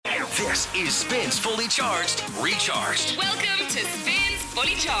This is Spins Fully Charged, Recharged. Welcome to Spins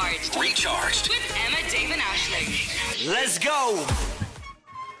Fully Charged. Recharged. With Emma, Dave and Aisling. Let's go.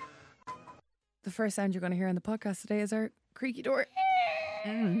 The first sound you're going to hear on the podcast today is our creaky door.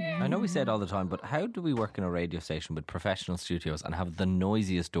 I know we say it all the time, but how do we work in a radio station with professional studios and have the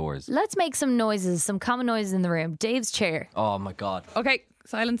noisiest doors? Let's make some noises, some common noises in the room. Dave's chair. Oh my God. Okay,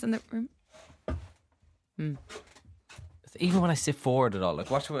 silence in the room. Even when I sit forward at all. Like,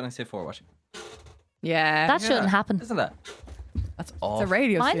 watch it when I sit forward. Watch it. Yeah. That shouldn't happen. Isn't that? That's awful. It's a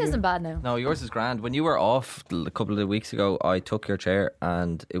radio Mine studio. isn't bad now. No, yours is grand. When you were off a couple of weeks ago, I took your chair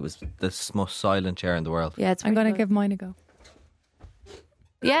and it was the most silent chair in the world. Yeah, it's I'm going to good. give mine a go.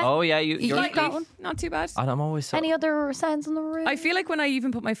 Yeah. Oh, yeah. You Yours, got one? Not too bad. and I'm always so... Any other sounds in the room? I feel like when I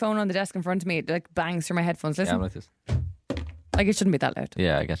even put my phone on the desk in front of me, it like bangs through my headphones. Yeah, Listen, I'm like this. like it shouldn't be that loud.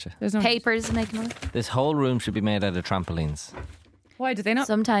 Yeah, I get you. There's no Papers make noise. This whole room should be made out of trampolines. Why did they not?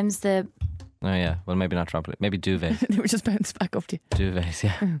 Sometimes Oh, yeah. Well, maybe not trampoline. Maybe duvet. They were just bounced back up to you. Duvets,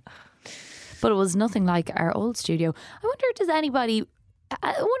 yeah. but it was nothing like our old studio.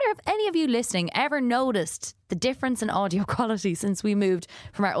 I wonder if any of you listening ever noticed the difference in audio quality since we moved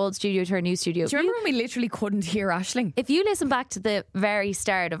from our old studio to our new studio. Do you remember when we literally couldn't hear Aisling? If you listen back to the very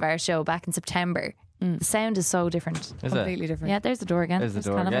start of our show back in September, the sound is so different. Is Completely it? different. Yeah, there's the door again. There's the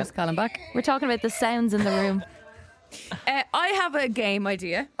door Callum. again. Let's call him back. We're talking about the sounds in the room. I have a game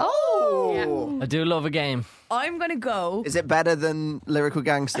idea. Oh! I do love a game. I'm going to go. Is it better than Lyrical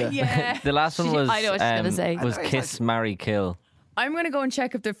Gangster? Yeah. The last one was I know what she's gonna say. was Kiss, Marry, Kill. I'm going to go and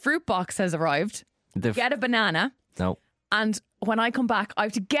check if the fruit box has arrived. The Get a banana. no. And when I come back, I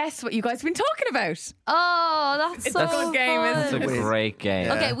have to guess what you guys have been talking about. Oh, that's It's so a good game, fun. isn't It's a great game.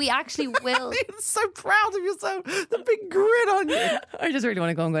 Yeah. Okay, we actually will. You're so proud of yourself. The big grin on you. I just really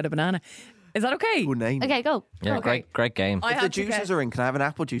want to go and get a banana. Is that okay? Cool name. Okay, go. Yeah, Okay. great game. I If the have to juices get- are in, can I have an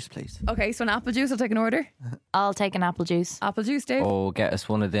apple juice, please? Okay, so an apple juice. I'll take an order. I'll take an apple juice. Apple juice, Dave. Oh, get us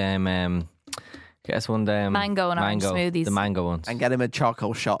one of them. Get us one of them Mango and orange smoothies. The mango ones. And get him a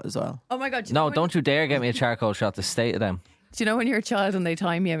charcoal shot as well. Oh my God. Do you know No, when- don't you dare get me a charcoal shot. The state of them. Do you know when you're a child and they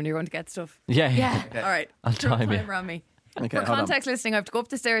time you when you're going to get stuff? Yeah, Yeah. All right. I'll Throw time you. timer on me. Okay, For hold on. context listening, I have to go up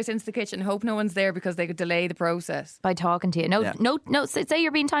the stairs into the kitchen, hope no one's there because they could delay the process. By talking to you. No, Yeah. no. Say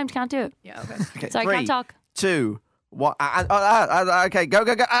you're being timed. Can't do it. Yeah, okay. Okay, Sorry, 3, can't talk. 2, 1. Okay, go.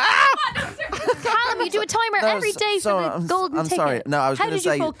 Callum, you do a timer No, every day sorry, for the golden I'm ticket. sorry. No, I was How going to did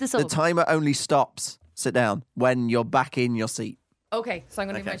you say fuck this the up? timer only stops. Sit down when you're back in your seat. Okay, so I'm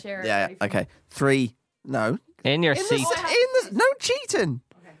going to leave my chair. Yeah. ready for you. Okay. 3. No. In your In seat. no cheating.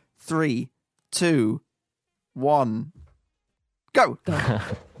 3, 2, 1. Go.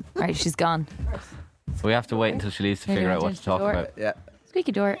 Right, she's gone. We have to wait until she leaves to Maybe figure I'll out what do to talk the door. about. Yeah.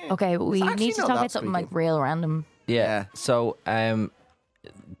 Squeaky door. Okay, we actually need to not talk that about something like squeaky. real random. Yeah. So,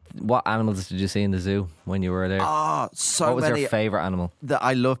 what animals did you see in the zoo when you were there? So what was many your favourite animal? that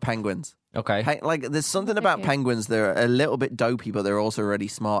I love penguins. Okay. Like, there's something about penguins. They're a little bit dopey, but they're also really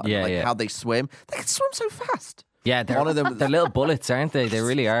smart. And Yeah, like yeah. how they swim. They can swim so fast. Yeah, they're, One of them- they're little bullets, aren't they? They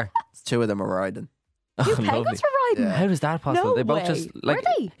really are. 2 of them are riding. You Lovely. penguins were riding. Yeah. How is that possible? No they both way. just Were like.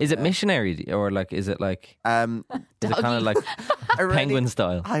 they? Is it missionary or like? Is it like? Is it kind of like I really- penguin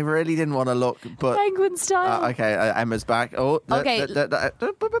style? I really didn't want to look, but Penguin style. okay, Emma's back. Oh, Okay.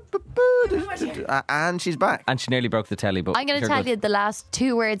 And she's back. And she nearly broke the telly. But I'm going to you're tell good. you the last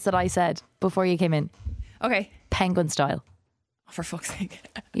 2 words that I said before you came in. Okay. Penguin style. Oh, for fuck's sake.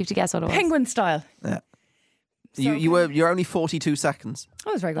 You have to guess what it was. Penguin style. Yeah. You're only 42 seconds.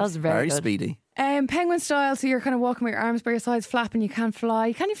 That was very good. That was very good. speedy. Penguin style, so you're kind of walking with your arms by your sides, flapping. You can't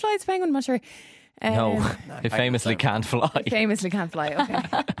fly. Can you fly as a penguin? I'm not sure. No, they famously can't fly. Famously can't fly. Okay.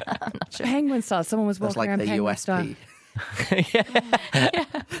 I'm not sure. Penguin style. Someone was That's walking like around the penguin USP. style.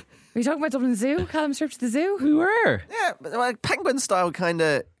 Are you talking about Dublin Zoo? Callum trip to the zoo? We were. Yeah, but like, penguin style kind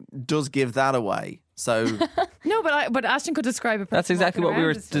of does give that away. So No, but Ashton could describe it. That's exactly what we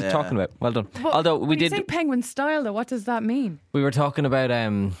were just talking about. Well done. Although we when you did, say penguin style, though, what does that mean? we were talking about.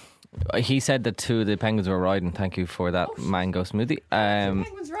 He said that 2 of the penguins were riding. Thank you for that mango smoothie.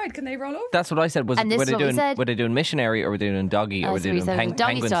 Penguins ride. Can they roll over? That's what I said. Was And this were is they what we doing? said. Were they doing missionary or were they doing doggy or Oh, were so they we doing said doggy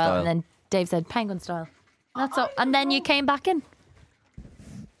penguin style, style? and then Dave said penguin style. That's all. And then you came back in.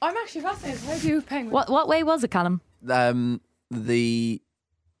 I'm actually fascinated. How do penguins? What way was it, Callum? the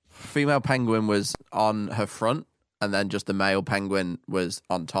female penguin was on her front, and then just the male penguin was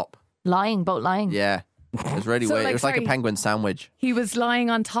on top. Boat lying. Yeah. It was really So, weird. like, It was like a sorry. penguin sandwich. He was lying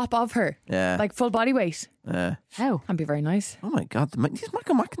on top of her. Yeah. Like full body weight. Yeah. How? That'd be very nice. Oh my God, these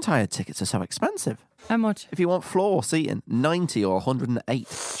Michael McIntyre tickets are so expensive. How much? If you want floor seating, 90 or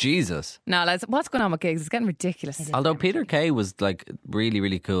 108. Jesus. No, lads, what's going on with gigs? It's getting ridiculous. Although Peter Kay was like really,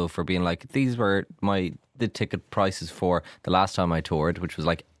 really cool for being like, these were the ticket prices for the last time I toured, which was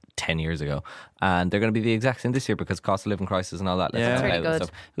like 10 years ago, and they're going to be the exact same this year because cost of living crisis and all that. Yeah. That's really And good. stuff.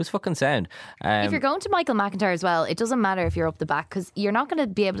 It was fucking sound. If you're going to Michael McIntyre as well, it doesn't matter if you're up the back because you're not going to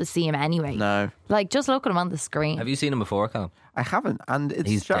be able to see him anyway. No, Like, just look at him on the screen. have you seen him before, Callum? I haven't, and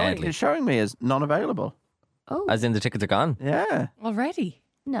He's deadly. it's showing me as non-available. Oh, As in the tickets are gone Yeah. Already?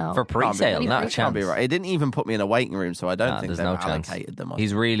 no. for pre-sale, not a It can't be chance. right. It didn't even put me in a waiting room, so I don't Nah, think there's they've no chance. allocated them.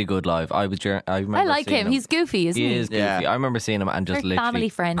 He's really good live. I remember I like seeing him. He's goofy, isn't he? He is goofy. Yeah. I remember seeing him and just Very literally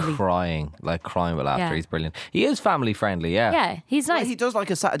family-friendly. crying with laughter. Yeah. He's brilliant. He is family friendly, yeah. Yeah, he's nice. He does like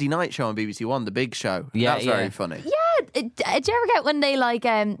a Saturday night show on BBC One, the big show. Yeah, That's yeah. very funny. Do you ever get when they like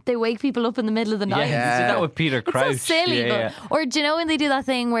they wake people up in the middle of the night? Yeah, you did that with Peter It's Crouch. so silly. Yeah, But, or do you know when they do that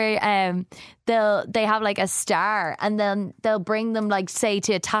thing where they have like a star and then they'll bring them like say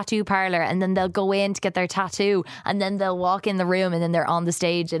to a tattoo parlor and then they'll go in to get their tattoo and then they'll walk in the room and then they're on the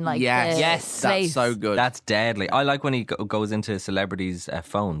stage and like Yes, the yes, place. that's so good. That's deadly. I like when he goes into celebrities'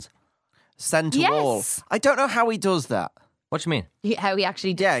 phones. Send to Yes. wall. I don't know how he does that. What do you mean? How he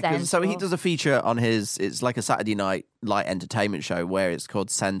actually does Yeah, because send he stuff. does a feature on it's like a Saturday night light entertainment show where it's called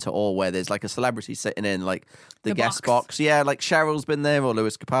Send to All, where there's like a celebrity sitting in like the guest box. Yeah, like Cheryl's been there or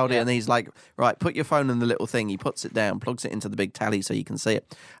Lewis Capaldi, and he's like, right, put your phone in the little thing. He puts it down, plugs it into the big telly so you can see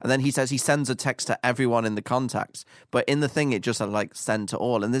it, and then he says he sends a text to everyone in the contacts, but in the thing it just said like Send to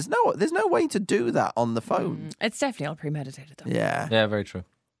All, and there's no way to do that on the phone. It's definitely all premeditated, though. Yeah, Yeah, very true.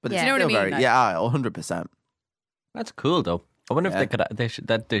 but Yeah. it's You know what I still mean? very Like- 100%. That's cool though. I wonder if they could. They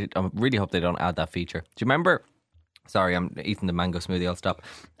should. I really hope they don't add that feature. Do you remember? Sorry, I'm eating the mango smoothie. I'll stop.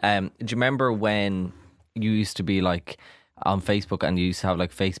 Do you remember when you used to be like on Facebook and you used to have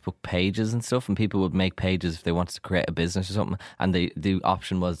like Facebook pages and stuff, and people would make pages if they wanted to create a business or something, and the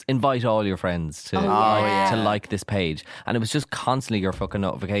option was invite all your friends to yeah. to like this page, and it was just constantly your fucking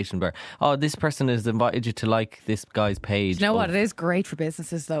notification bar. Oh, this person has invited you to like this guy's page. Do you know what? of- It is great for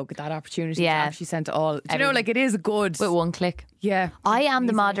businesses, though, get that opportunity Yeah. to actually send to all. Do you know, like, it is good. with one click. Yeah. I am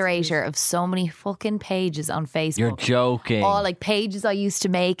the Easy moderator of so many fucking pages on Facebook. You're joking. All like pages I used to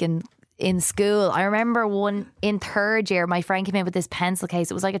make in school. I remember one in third year, my friend came in with this pencil case.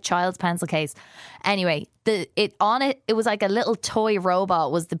 It was like a child's pencil case. Anyway, it was like a little toy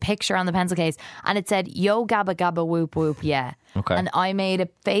robot was the picture on the pencil case, and it said "Yo Gabba Gabba Whoop Whoop Yeah." Okay. And I made a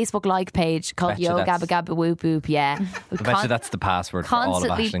Facebook like page called Betcha "Yo that's- Gabba Gabba Whoop Whoop Yeah." I bet you that's the password for all of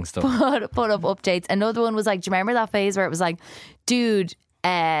constantly Aisling stuff. put up updates. Another one was like, do you remember that phase where it was like, dude,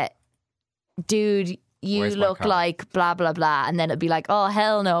 you Where's my look car? like blah blah blah, and then it'd be like, oh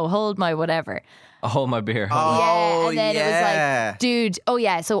hell no, hold my whatever. Oh, my beer. Yeah, and then it was yeah. like, dude, oh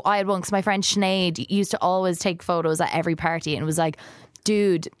yeah. So I had one because my friend Sinead used to always take photos at every party, and it was like,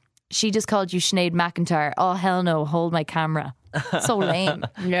 dude, she just called you Sinead McIntyre. Oh hell no, hold my camera. So lame.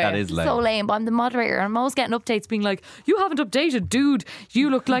 Yeah. That is lame. So lame, but I'm the moderator and I'm always getting updates being like, you haven't updated, dude. You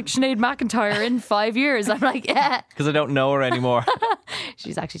look like Sinead McIntyre in 5 years. I'm like, yeah. Because I don't know her anymore.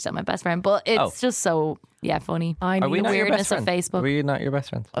 She's actually still my best friend, but it's just so, funny. I Are we need not your weirdness best of friend? Facebook. Were you not your best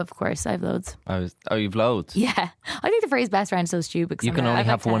friends? Of course, I have loads. You've loads. Yeah. I think the phrase best friend is so stupid. 'cause You I'm can like, only I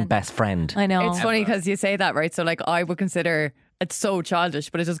have like one 10. best friend. I know. It's funny because you say that, right? So, like, I would consider it's so childish,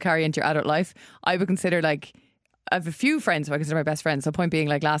 but it does carry into your adult life. I would consider, like, I have a few friends who I consider my best friends. So, point being,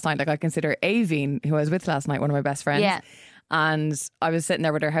 like, last night, like, I consider Aveen, who I was with last night, one of my best friends. Yeah. And I was sitting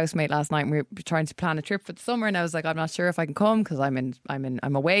there with her housemate last night, and we were trying to plan a trip for the summer. And I was like, I'm not sure if I can come because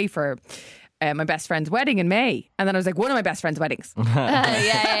I'm away for my best friend's wedding in May. And then I was like, one of my best friend's weddings.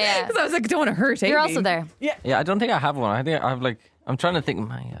 yeah. Because I was like, I don't want to hurt You're Aveen. also there. Yeah, I don't think I have one. I think I have like, I'm trying to think,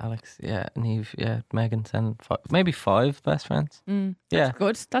 Alex, Neve, Megan, maybe 5 best friends. Yeah.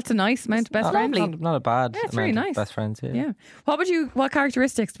 Good. That's a nice amount of best friends. Not a bad Yeah, it's really amount of nice. best friends, Yeah. What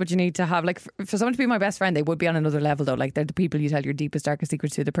characteristics would you need to have? Like, for someone to be my best friend, they would be on another level, though. Like, they're the people you tell your deepest, darkest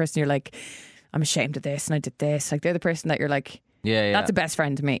secrets to. The person you're like, I'm ashamed of this and I did this. Like, they're the person that you're like, Yeah. that's a best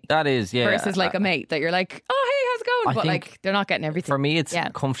friend to me. That is, yeah. Versus like a mate that you're like, oh, hey, how's it going? I But think like, they're not getting everything. For me, it's Yeah.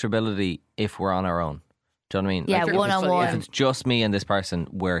 comfortability if we're on our own. Do you know what I mean? Yeah, Like, if one-on-one. If it's just me and this person,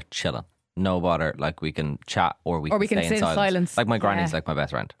 we're chilling. No bother. Like, we can chat or we we can stay sit in in silence. silence. Like, my granny's Yeah. like my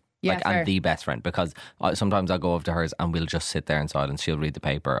best friend. Yeah, Like, fair. and the best friend, because sometimes I'll go over to hers and we'll just sit there in silence. She'll read the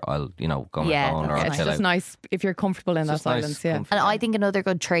paper. I'll, go on my Yeah, phone or that's I'll It's chill just out. nice if you're comfortable in that Just nice, silence. Yeah. comfy. And I think another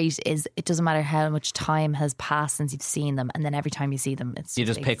good trait is it doesn't matter how much time has passed since you've seen them, and then every time you see them, it's You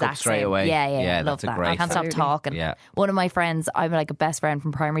the just pick up exact straight same. away. Yeah, Yeah, I love that's a that. I great can't stop Absolutely. talking. Yeah. One of my friends, I'm like a best friend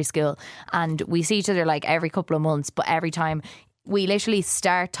from primary school, and we see each other like every couple of months, but every time we literally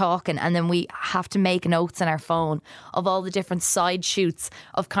start talking and then we have to make notes on our phone of all the different side shoots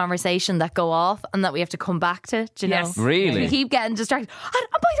of conversation that go off and that we have to come back to. Do you Yes. know? Really? We keep getting distracted.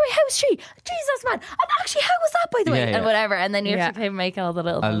 And by the way, how's she? Jesus, man. And actually, how was that, by the way? Yeah, yeah. And whatever. And then you have Yeah. to make all the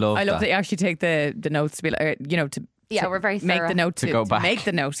little. I love I love that you actually take the notes to be like, to Yeah, we're very make thorough. the note To go back. make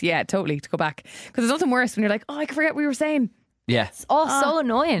the note. Yeah, totally to go back because there's nothing worse when you're like, oh, I can forget what we were saying. Yeah, Oh, so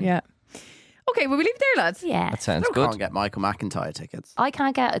annoying. Yeah. Okay, well we leave it there, lads. Yeah. that sounds Still good. can't get Michael McIntyre tickets. I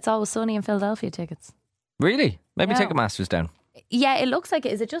can't get It's Always Sunny in Philadelphia tickets. Really? Maybe No. take a Masters down. Yeah, it looks like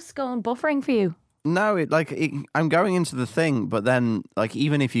it. Is it just going buffering for you? No, I'm going into the thing, but then like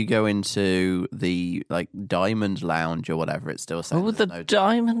even if you go into the like Diamond Lounge or whatever, it's still saying Oh, the there's,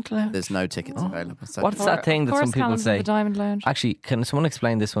 Diamond Lounge. there's no tickets available. So What's that thing that some people say? The Diamond Lounge. Actually, can someone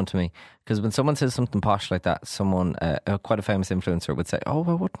explain this one to me? Because when someone says something posh like that, someone, quite a famous influencer, would say, "Oh,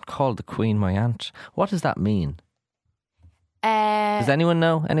 I wouldn't call the Queen my aunt." What does that mean? Does anyone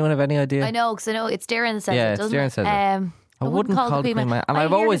know? Anyone have any idea? I know, because I know it's Darren that says Yeah, it, it's doesn't Darren it? says it. I wouldn't call the Queen my aunt. And I I've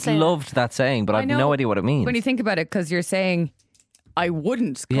hear the always saying. loved that saying, but I I've know. no idea what it means. When you think about it, because you're saying I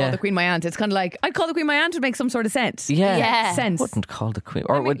wouldn't call Yeah. the Queen my aunt. It's kind of like I'd call the Queen my aunt would make some sort of sense. yeah. Yeah. Sense. Wouldn't call the Queen.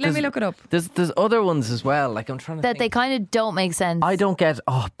 Let me look it up. There's other ones as well. Like I'm trying to That they think. kind of don't make sense. I don't get.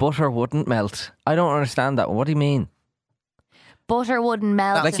 Oh, butter wouldn't melt. I don't understand that. What do you mean? Butter wouldn't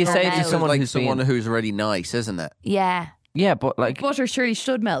melt. Like you in say her to mouth. someone like who's someone being- who's really nice, isn't it? Yeah, Yeah, but like, Butter surely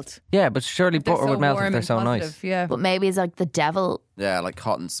should melt. yeah, but surely They're butter so would melt if warm they're and so nice. positive, Yeah. but maybe it's like the devil. Yeah, like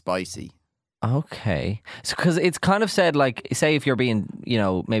hot and spicy. Okay, so because it's kind of said like, say if you're being,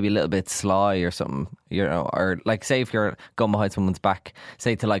 maybe a little bit sly or something, or like say if you're going behind someone's back,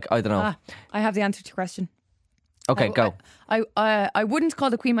 say to like, I don't know. I have the answer to your question. Okay, go. I wouldn't call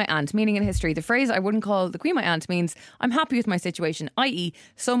the Queen my aunt, meaning in history. The phrase I wouldn't call the Queen my aunt means I'm happy with my situation, i.e.,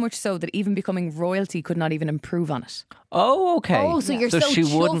 so much so that even becoming royalty could not even improve on it. Oh, okay. Oh, so you're so she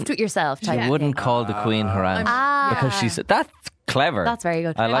chuffed wouldn't. with yourself. She Type. wouldn't call the Queen her aunt because she said that's clever. That's very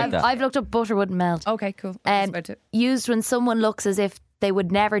good. I like I've, that. I've looked up butter wouldn't melt. Okay, cool. That's about it. Used when someone looks as if they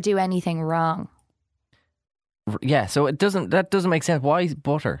would never do anything wrong. Yeah, so that doesn't make sense. Why is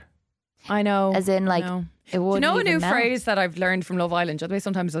butter? I know. As in, like, No. it Do you wouldn't know a even new melt. phrase that I've learned from Love Island? By the way,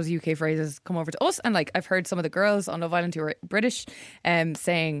 sometimes those UK phrases come over to us, and like I've heard some of the girls on Love Island who are British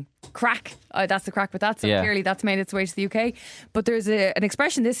saying "crack." That's the crack with that. So Yeah. clearly that's made its way to the UK. But there's an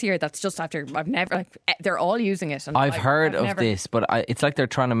expression this year that's just after I've never like they're all using it. And I've heard I've of never- this, but it's like they're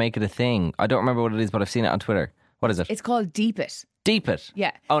trying to make it a thing. I don't remember what it is, but I've seen it on Twitter. What is it? It's called deep it. Deep it.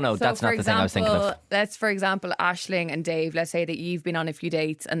 Yeah. Oh no, So that's for not the thing I was thinking of. example, Let's, for example, Aisling and Dave, let's say that you've been on a few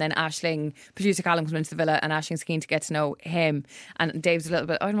dates and then Aisling, producer Callum comes into the villa and Aisling's keen to get to know him. And Dave's a little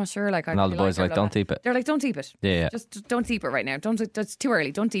bit, I'm not sure. Like, I And all the really boys her, are like, blah, "Don't blah." deep it." They're like, don't deep it. Yeah, yeah. Just don't deep it right now. That's too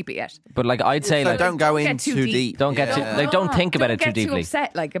early. Don't deep it yet. But like I'd say, So like don't go don't in get too too deep. deep. don't get too, like don't think about Don't it too get too deeply.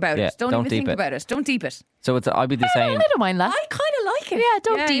 upset like about Yeah, it. Don't don't even deep think it. about it. Don't deep it. So I'd be the same. I don't mind that. I kind of like it. Yeah,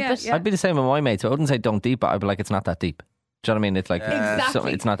 don't deep it. Yeah. I'd be the same with my mates. So I wouldn't say don't deep it. I'd be like, it's not that deep. Do you know what I mean? It's like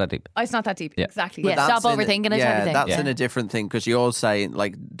Exactly. it's not that deep. It's not that deep. Yeah. Exactly. Yeah. That's Stop in a- overthinking it, Yeah, everything. that's Yeah. in a different thing because you're saying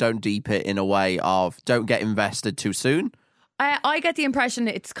like don't deep it in a way of don't get invested too soon. I get the impression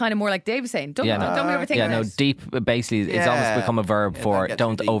it's kind of more like Dave was saying. Don't be overthinking Yeah, it. no, deep basically it's Yeah. almost become a verb for get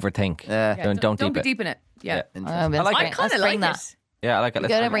don't too deep. overthink. Yeah. Yeah, Don't deep be it. deep in it. Yeah. Interesting. I like I it. kind Let's of bring like that. it. Yeah, I like it. We're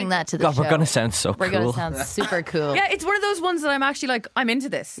going to bring that to the God, show. we're gonna sound so We're going cool. to sound super cool. Yeah, it's one of those ones that I'm actually like, I'm into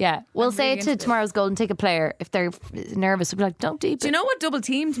this. Yeah, we'll I'm say really it to into this. tomorrow's golden ticket player if they're nervous. We'll be like, don't deep it. Do you know what double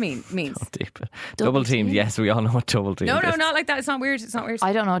teamed means? Deep. Double teamed. team? Yes, we all know what double teamed No, is. not like that. It's not weird. It's not weird.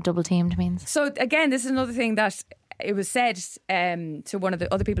 I don't know what double teamed means. So again, this is another thing that it was said to one of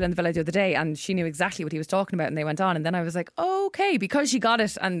the other people in the villa the other day, and she knew exactly what he was talking about, and they went on, and then I was like, oh, okay, because she got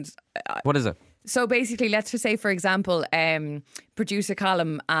it, and What is it? so basically, let's just say, for example, producer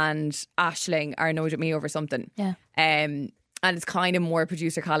Callum and Aisling are annoyed at me over something. Yeah. And it's kind of more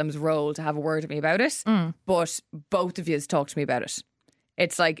producer Callum's role to have a word with me about it. But both of you talk to me about it.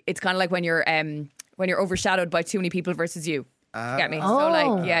 It's like it's kind of like when you're overshadowed by too many people versus you. Get me? So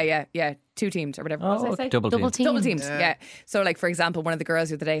like, yeah, two teams or whatever. What did I say? Double teamed. Double teams, yeah. So, like, for example, one of the girls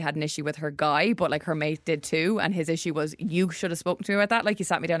the other day had an issue with her guy, but like her mate did too, and his issue was you should have spoken to me about that. Like, you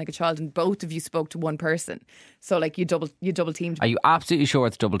sat me down like a child, and both of you spoke to one person. So, like, you double teamed. Are you absolutely sure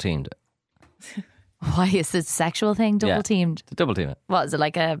it's double teamed? Why is this a sexual thing? Double teamed. Double team it. What is it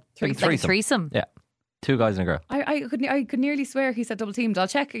like a threesome? Yeah. Two guys and a girl. I could nearly swear he said double teamed. I'll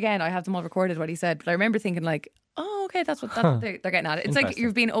check again. I have them all recorded what he said, but I remember thinking like, oh, okay, that's what they're getting at. It's like Interesting.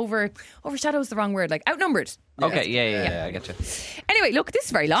 you've been overshadowed is the wrong word, like outnumbered. Okay, yeah, I get you. Anyway, look, this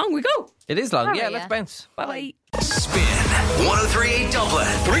is very long. We go. It is long. Sorry, Yeah, yeah. let's bounce. Bye. Spin 103.8 Dublin.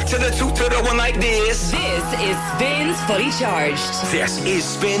 3 to the 2 to the 1 like this. This is Spins Fully Charged. This is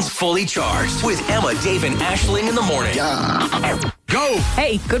Spins Fully Charged with Emma, Dave, and Aisling in the morning. Go!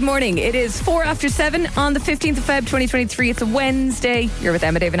 Hey, good morning. It is 7:04 on the 15th of Feb 2023. It's a Wednesday. You're with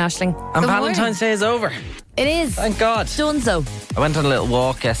Emma, Dave, and Aisling. And Valentine's Day is over. It is. Thank God. Done so. I went on a little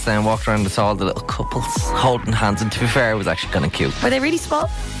walk yesterday and walked around and saw all the little couples holding hands. And to be fair, it was actually kind of cute. Were they really small?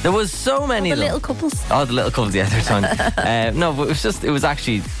 There was so many The of them. little couples? Oh, the little couples, yeah, they're tiny. No, but it was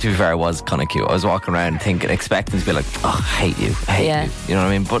actually, to be fair, it was kind of cute. I was walking around thinking, expecting to be like, oh, I hate you, I hate Yeah. you. You know what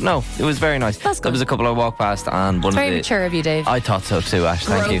I mean? But no, it was very nice. That's good. There was a couple I walked past and one Very of the... mature of you, Dave. I thought so too, Ash.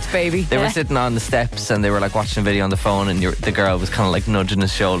 Thank you. Growth, baby. They were Yeah. sitting on the steps and they were like watching a video on the phone, and the girl was kind of like nudging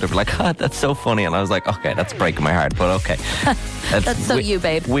his shoulder, but like, oh, that's so funny. And I was like, okay, that's breaking my heart, but okay. That's so you,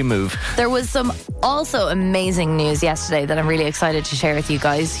 babe. We move. There was some also amazing news yesterday that I'm really excited to share with you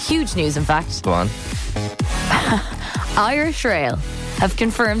guys. Huge news, in fact. Go on. Irish Rail have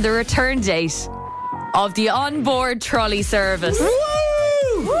confirmed the return date of the onboard trolley service.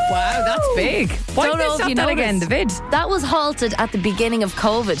 Wow, that's big. Why Don't did know they if stop you that noticed. again, the vid? That was halted at the beginning of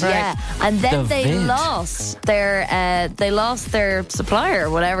COVID, Right. yeah, and then The they vid. lost their supplier, or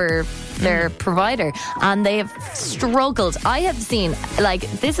whatever their provider, and they have struggled. I have seen, like,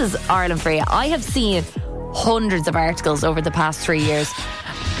 this is Ireland for you. I have seen hundreds of articles over the past 3 years.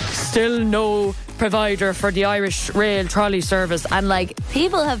 Still no provider for the Irish Rail trolley service, and like,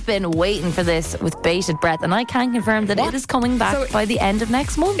 people have been waiting for this with bated breath, and I can confirm that it is coming back So- by the end of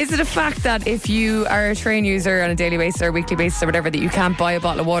next month. Is it a fact that if you are a train user on a daily basis or a weekly basis or whatever, that you can't buy a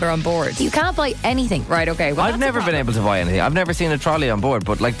bottle of water on board? You can't buy anything. Right, okay. Well, I've that's a never been problem. able to buy anything. I've never seen a trolley on board,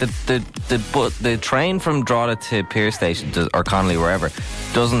 but like the train from Drogheda to Pier Station or Connolly, wherever,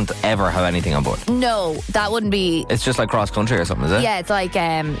 doesn't ever have anything on board. No, that wouldn't be. It's just like cross country or something, is it? Yeah, it's like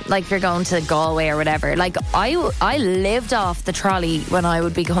if you're going to Galway or whatever. Like, I lived off the trolley when I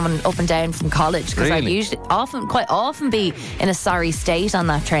would be coming up and down from college, because I'd Really? usually quite often be in a sorry state on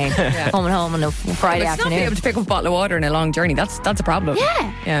that train coming home on a Friday But it's not being able afternoon. to pick up a bottle of water in a long journey. That's a problem.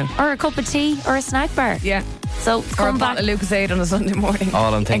 Yeah. Yeah. Or a cup of tea or a snack bar. Yeah. So Or a come back. bottle of Lucasade on a Sunday morning.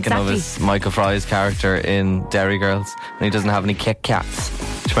 All I'm thinking of Exactly. is Michael Fry's character in Derry Girls, and he doesn't have any Kit Kats.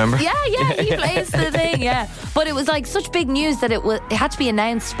 Do you remember? Yeah, he plays the thing, yeah. But it was like such big news that it had to be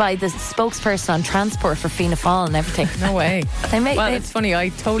announced by the spokesperson on transport for Fianna Fáil and everything. No way. They It's funny. I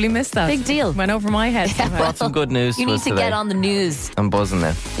totally missed that. Big deal. Went over my head. somehow. Brought some good news You to need us to today. get on the news. I'm buzzing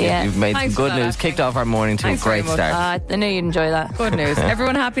now. Yeah. You've made Thanks some for good that, news. Aisling. Kicked off our morning to Thanks a great very much. start. I knew you'd enjoy that. Good news.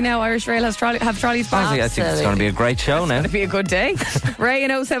 Everyone happy now? Irish Rail have trolleys back. Honestly, I think it's going to be a great show now. It'll be a good day. Ray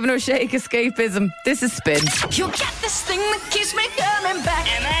and 070 Shake Escapism. This is Spin. You got this thing that keeps me coming back.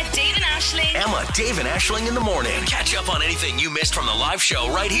 Emma, Dave, and Aisling. Emma, Dave, and Aisling in the morning. Catch up on anything you missed from the live show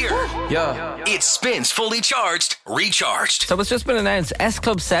right here. Yeah. It Spins Fully Charged, Recharged. So it's just been announced S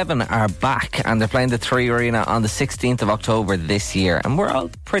Club 7 are back, and they're playing the 3 Arena on the 16th of October this year, and we're all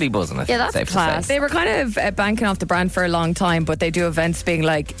pretty buzzing, I think. Yeah, that's safe to class. say. They were kind of banking off the brand for a long time, but they do events being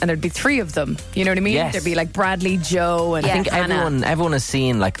like, and there'd be 3 of them. You know what I mean? Yes. There'd be like Bradley, Joe, and Yeah. I think Hannah. everyone has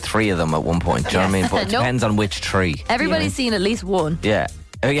seen like 3 of them at one point. Do you know what I mean? But it Nope. depends on which 3. Everybody's seen at least one. Yeah.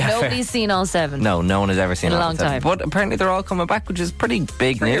 Oh, yeah. fair. Nobody's seen all 7. No one has ever seen In a all long of them. time. But apparently they're all coming back, which is pretty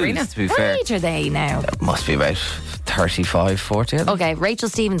big Three news, Arena. to be What fair. age are they now? Must be about 35, 40. I think. Okay, Rachel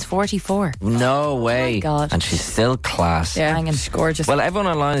Stevens, 44. No way. God. And she's still class. Yeah, Banging. she's gorgeous. Well, everyone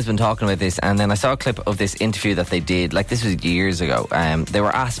online has been talking about this, and then I saw a clip of this interview that they did. Like, this was years ago. They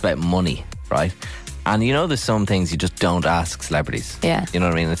were asked about money, right? And you know, there's some things you just don't ask celebrities. Yeah. You know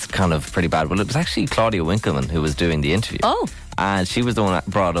what I mean? It's kind of pretty bad. Well, it was actually Claudia Winkleman who was doing the interview. Oh. And she was the one that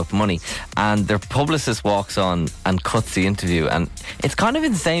brought up money. And their publicist walks on and cuts the interview. And it's kind of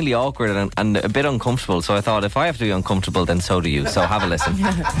insanely awkward and a bit uncomfortable. So I thought, if I have to be uncomfortable, then so do you. So have a listen.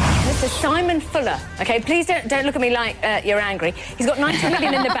 Mr. Simon Fuller. Okay, please don't look at me like you're angry. He's got 90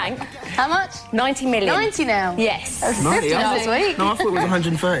 million in the bank. How much? 90 million. 90 now? Yes. 50 last week. No, I thought it was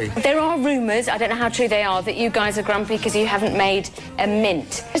 130. There are rumours, I don't know how true they are, that you guys are grumpy because you haven't made a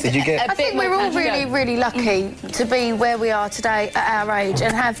mint. Did you get... I think we're all really lucky to be where we are today at our age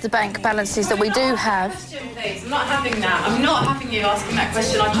and have the bank balances that we do have. Please, I'm not having that. I'm not having you asking that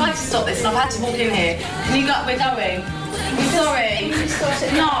question. I've tried to stop this and I've had to walk in here. Can you go? We're going. I'm sorry.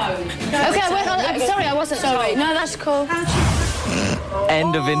 No. Okay, I'm sorry, I wasn't sorry. No, that's cool.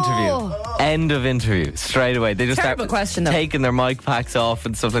 End of interview. End of interview straight away. They just Terrible start question, though. taking their mic packs off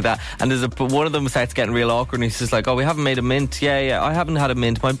and stuff like that. And one of them starts getting real awkward, and he's just like, "Oh, we haven't made a mint. Yeah, I haven't had a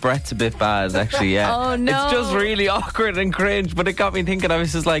mint. My breath's a bit bad, actually. Yeah." Oh, no. It's just really awkward and cringe. But it got me thinking. I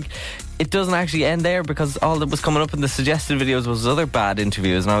was just like, it doesn't actually end there, because all that was coming up in the suggested videos was other bad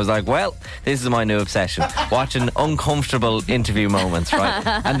interviews, and I was like, well, this is my new obsession, watching uncomfortable interview moments, right?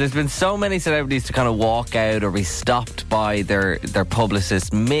 And there's been so many celebrities to kind of walk out or be stopped by their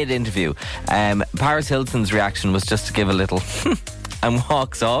publicist mid-interview. Paris Hilton's reaction was just to give a little and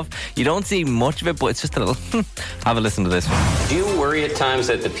walks off. You don't see much of it, but it's just a little have a listen to this one. Do you worry at times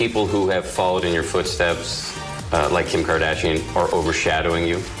that the people who have followed in your footsteps, like Kim Kardashian, are overshadowing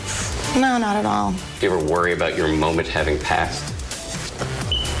you? No, not at all. Do you ever worry about your moment having passed?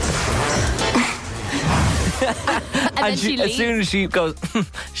 And then she as leaves. soon as she goes,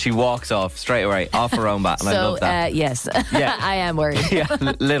 she walks off straight away, off her own bat, and I love that. Yes, Yeah. I am worried. Yeah,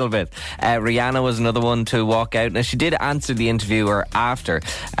 a little bit. Rihanna was another one to walk out. Now, she did answer the interviewer after.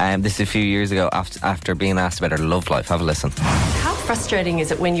 This is a few years ago, after being asked about her love life. Have a listen. How frustrating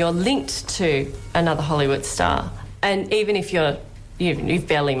is it when you're linked to another Hollywood star, and even if you've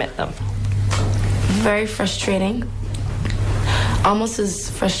barely met them? Very frustrating. Almost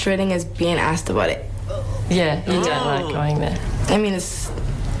as frustrating as being asked about it. Yeah, you don't like going there. I mean,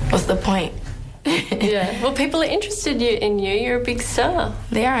 what's the point? Yeah. Well, people are interested in you. You're a big star.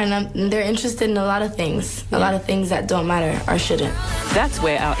 They are, and they're interested in a lot of things. A lot of things that don't matter or shouldn't. That's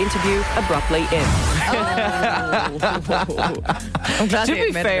where our interview abruptly ends. I'm glad To you be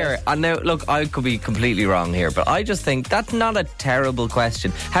admitted fair, it. and now look, I could be completely wrong here, but I just think that's not a terrible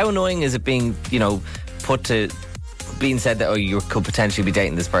question. How annoying is it being, being said that, oh, you could potentially be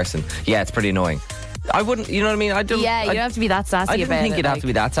dating this person? Yeah, it's pretty annoying. I wouldn't, you know what I mean? I don't. Yeah, you don't have to be that sassy about it. I didn't think you'd have to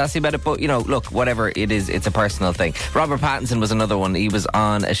be that sassy about it, but look, whatever it is, it's a personal thing. Robert Pattinson was another one. He was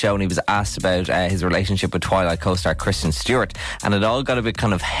on a show and he was asked about his relationship with Twilight co-star Kristen Stewart, and it all got a bit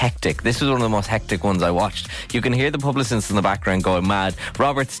kind of hectic. This was one of the most hectic ones I watched. You can hear the publicists in the background going mad.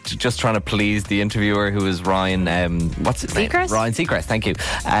 Robert's just trying to please the interviewer, who is Ryan. What's his name? Ryan Seacrest. Thank you.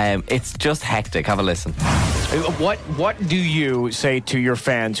 It's just hectic. Have a listen. What do you say to your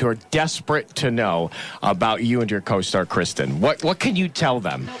fans who are desperate to know about you and your co-star Kristen? What can you tell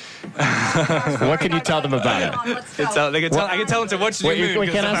them? What can you tell them about it? I can tell them to watch the new Moon.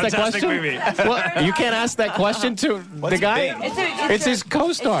 You can't ask that question. You can't ask that question to the guy. It's his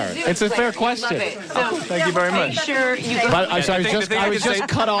co-star. It's a fair question. Thank you very much. Sure, you But I was just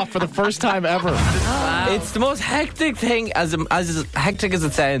cut off for the first time ever. It's the most hectic thing. As hectic as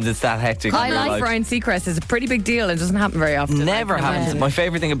it sounds, it's that hectic. I like Ryan Seacrest. It's a pretty big deal. It doesn't happen very often. Never happens. My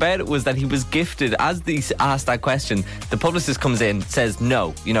favourite thing about it was that he was gifted, as they asked that question, the publicist comes in, says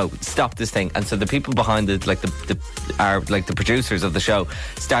no, stop this thing, and so the people behind it, the producers of the show,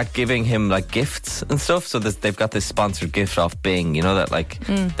 start giving him gifts and stuff. So they've got this sponsored gift off Bing,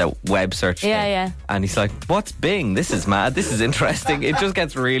 that web search thing. Yeah. And he's like, what's Bing? This is mad. This is interesting. It just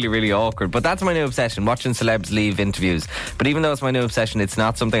gets really, really awkward. But that's my new obsession, watching celebs leave interviews. But even though it's my new obsession, it's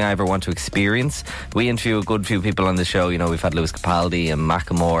not something I ever want to experience. We interview a good few people on the show. We've had Lewis Capaldi and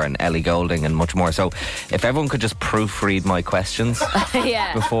Macklemore and Ellie Goulding and much more. So if everyone could just proofread my questions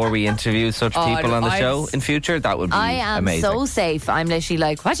before we interview such people on the show in future, that would be amazing. So safe. I'm literally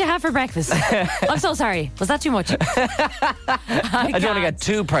like, what'd you have for breakfast? I'm so sorry. Was that too much? I don't want to get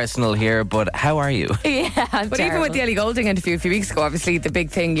too personal here, but how are you? Yeah, But even with the Ellie Goulding interview a few weeks ago, obviously the big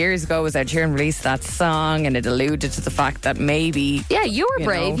thing years ago was Ed Sheeran released that song, and it alluded to the fact that maybe... Yeah, you were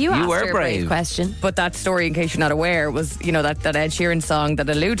brave. You asked her a brave question. But that story, in case you're not aware, was, that Ed Sheeran song that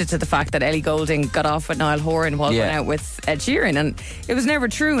alluded to the fact that Ellie Goulding got off with Niall Horan while going out with Ed Sheeran, and it was never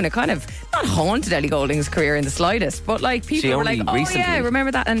true, and it kind of not haunted Ellie Goulding's career in the slightest, but people were like, yeah,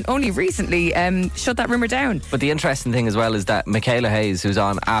 remember that, and only recently shut that rumour down. But the interesting thing as well is that Michaela Hayes, who's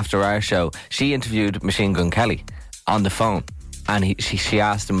on after our show, she interviewed Machine Gun Kelly on the phone. And she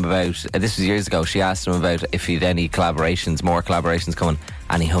asked him about, this was years ago, she asked him about if he'd any more collaborations coming,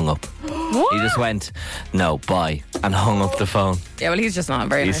 and he hung up. What? He just went, no, bye, and hung up the phone. Yeah, well, he's just not a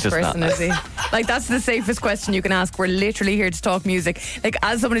very nice person, is he? That's the safest question you can ask. We're literally here to talk music.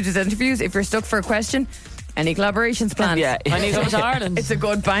 As someone who does interviews, if you're stuck for a question, any collaborations planned? Yeah. I need to come to Ireland. It's a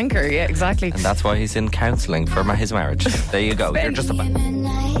good banker, yeah, exactly. And that's why he's in counselling for his marriage. There you go. You're just a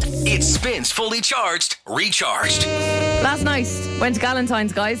It spins fully charged, recharged. Last night, went to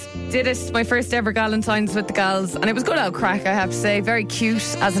Galentine's, guys. Did it, my first ever Galentine's with the gals, and it was good old crack, I have to say. Very cute,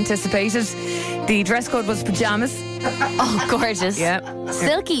 as anticipated. The dress code was pyjamas. Oh, gorgeous. Yeah.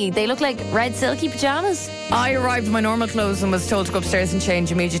 Silky. They look like red silky pajamas. I arrived in my normal clothes and was told to go upstairs and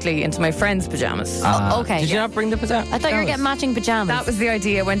change immediately into my friend's pajamas. Okay. Did you not bring the pajamas? I thought you were getting matching pajamas. That was the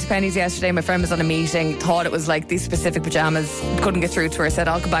idea. I went to Penny's yesterday. My friend was on a meeting, thought it was like these specific pajamas. Couldn't get through to her. Said,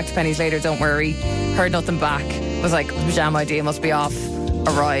 I'll come back to Penny's later, don't worry. Heard nothing back. Was like, the pajama idea must be off.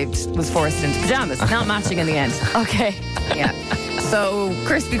 Arrived, was forced into pajamas. Not matching in the end. Okay. Yeah. So,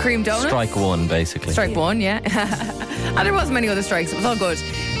 Krispy Kreme donuts. Strike one, basically. Strike one, yeah. And there wasn't many other strikes. It was all good.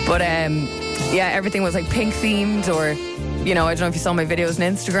 But, yeah, everything was like pink themed or... You know, I don't know if you saw my videos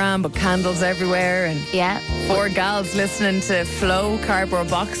on Instagram, but candles everywhere and 4 gals listening to Flow, Cardboard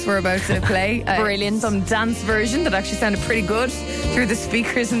Box we're about to play. Brilliant. Some dance version that actually sounded pretty good through the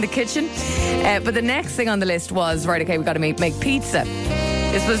speakers in the kitchen. But the next thing on the list was, right, okay, we got to make pizza.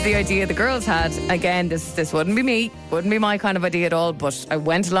 This was the idea the girls had. Again, this wouldn't be me, wouldn't be my kind of idea at all, but I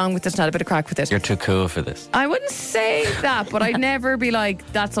went along with it and had a bit of crack with it. You're too cool for this. I wouldn't say that, but I'd never be like,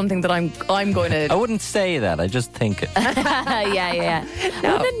 that's something that I'm going to... I wouldn't say that, I just think it. yeah.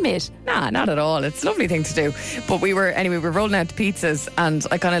 No. Wouldn't admit. Nah, not at all. It's a lovely thing to do. But we were rolling out the pizzas and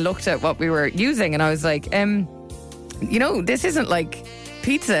I kind of looked at what we were using and I was like, you know, this isn't like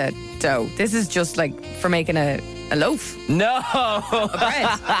pizza dough. This is just like for making a loaf. No! A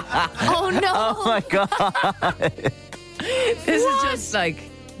bread. Oh, no. Oh, my God. This is just like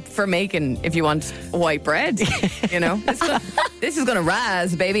for making, if you want white bread, you know. This is going to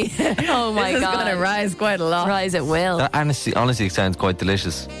rise, baby. Oh, my God. This is God. going to rise quite a lot. Rise it will. That honestly sounds quite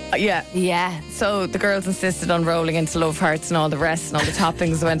delicious. Yeah. Yeah. So the girls insisted on rolling into love hearts and all the rest and all the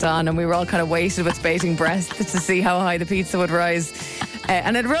toppings went on and we were all kind of waited with bating breath to see how high the pizza would rise.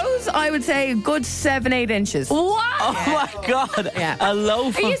 And it rose, I would say, a good 7-8 inches. What? Oh my God. Yeah. A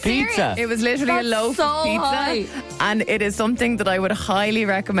loaf Are you of pizza. serious? It was literally That's a loaf so of pizza. high. And it is something that I would highly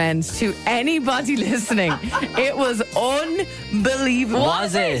recommend to anybody listening. It was unbelievable.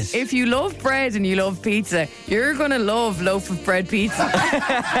 Was it? If you love bread and you love pizza, you're going to love loaf of bread pizza.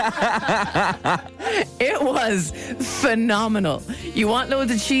 It was phenomenal. You want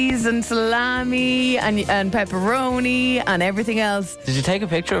loads of cheese and salami and pepperoni and everything else. Did you take a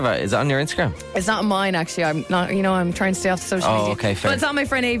picture of it? Is it on your Instagram? It's not mine, actually. I'm not, I'm trying to stay off the social media. Okay, fair. But it's on my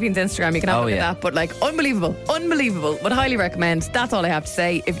friend Avian's Instagram. You can have a look at that. But like, unbelievable. Would highly recommend. That's all I have to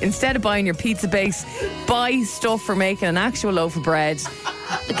say. If instead of buying your pizza base, buy stuff for making an actual loaf of bread.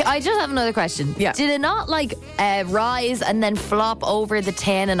 I just have another question. Yeah. Did it not like rise and then flop over the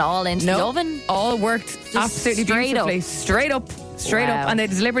tin and all into the oven? All worked absolutely beautifully. Straight up. And they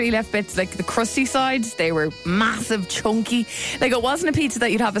deliberately left bits like the crusty sides. They were massive, chunky. Like it wasn't a pizza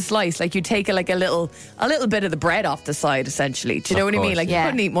that you'd have a slice. Like you'd take a little bit of the bread off the side, essentially. Do you know what I mean? Like you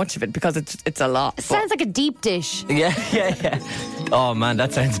couldn't eat much of it because it's a lot. It sounds like a deep dish. Yeah. Oh man,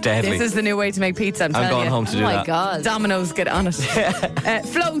 that sounds deadly. This is the new way to make pizza. I'm telling going you. home to do that. Oh my God. Domino's, get on it.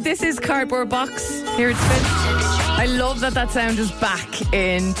 Flo, this is Cardboard Box. Here it's been. I love that sound is back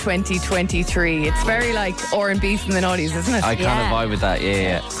in 2023. It's very like R&B from the 90s, isn't it? I kind of vibe with that,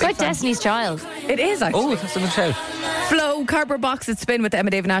 yeah. It's quite Destiny's Child. It is, actually. Oh, that's a good shout. Flo, Cardboard Box, it's Spin with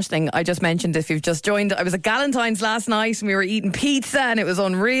Emma, David Ashling. I just mentioned, if you've just joined, I was at Galentine's last night and we were eating pizza and it was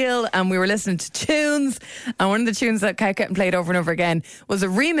unreal and we were listening to tunes, and one of the tunes that kept getting played over and over again was a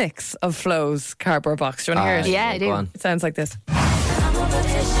remix of Flo's Cardboard Box. Do you want to hear it? Yeah, I do. It sounds like this.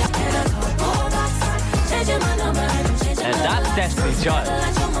 And that's Destiny's Child.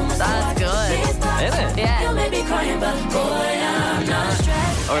 That's good. Isn't it? Yeah.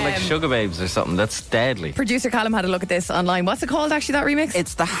 Or like Sugar Babes or something. That's deadly. Producer Callum had a look at this online. What's it called, actually, that remix?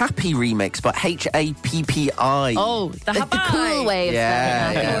 It's the Happy remix, but Happi. Oh, the Happy. The cool way of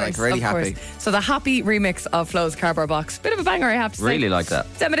spelling it. Yeah, like really Of happy. course. So the Happy remix of Flo's Cardboard Box. Bit of a banger, I have to say. Really like that.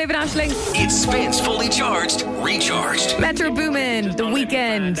 Emma, David Ashling. It spins fully charged, recharged. Metro Boomin, The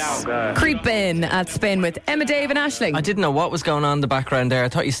Weekend, Creepin' at Spin with Emma, Dave and Ashling. I didn't know what was going on in the background there. I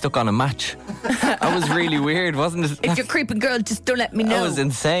thought you stuck on a match. That was really weird, wasn't it? If you're creeping, girl, just don't let me know. That was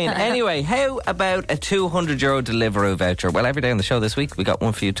insane. Anyway, how about a €200 Deliveroo voucher? Well, every day on the show this week, we got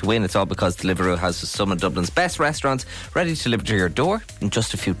one for you to win. It's all because Deliveroo has some of Dublin's best restaurants ready to deliver to your door in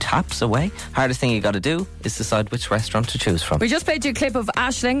just a few taps away. Hardest thing you got to do is decide which restaurant to choose from. We just played you a clip of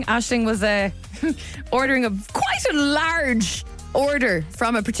Ashling. Ashling was ordering quite a large order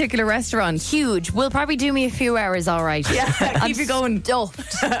from a particular restaurant. Huge. Will probably do me a few hours, all right. Yeah, keep you going.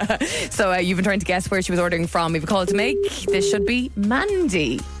 Stuffed. So you've been trying to guess where she was ordering from. We've a call to make. This should be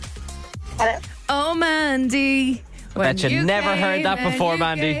Mandy. Hello. Oh, Mandy. I bet you never heard that before,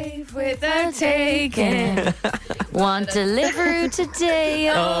 Mandy. Without taking. Want Deliveroo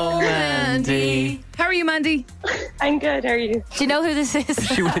today, Oh, Mandy. How are are you, Mandy? I'm good. How are you? Do you know who this is?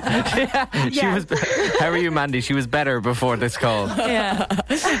 She was. How are you, Mandy? She was better before this call. Yeah.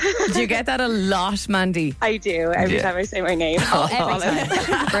 Do you get that a lot, Mandy? I do. Every time I say my name. Every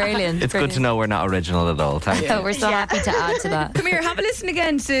time. Brilliant. It's good to know we're not original at all. Thank you. We're so happy to add to that. Come here, have a listen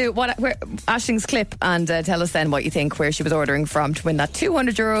again to Aisling's clip and tell us then what you think, where she was ordering from to win that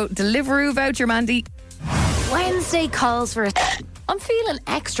 €200 Deliveroo voucher, Mandy. Wednesday calls for I'm feeling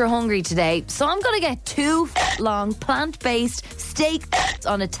extra hungry today, so I'm going to get 2 long plant-based steak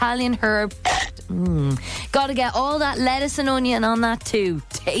on Italian herb. Got to get all that lettuce and onion on that too.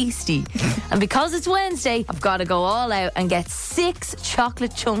 Tasty. And because it's Wednesday, I've got to go all out and get 6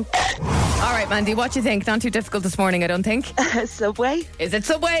 chocolate chunks. All right, Mandy, what do you think? Not too difficult this morning, I don't think. Subway. Is it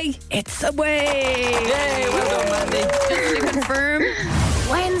Subway? It's Subway. Yay, well done, Mandy. Just to confirm.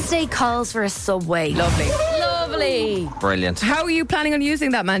 Wednesday calls for a Subway. Lovely. Brilliant. How are you planning on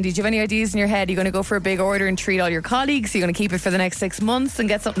using that, Mandy? Do you have any ideas in your head? Are you going to go for a big order and treat all your colleagues? Are you going to keep it for the next 6 months and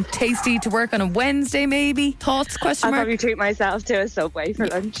get something tasty to work on a Wednesday, maybe? Thoughts? Question I'll mark? probably treat myself to a Subway for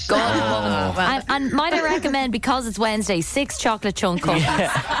lunch. And might I recommend, because it's Wednesday, 6 chocolate chunk cookies.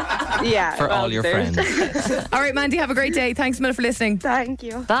 Yeah. For all your friends. All right, Mandy, have a great day. Thanks a minute for listening. Thank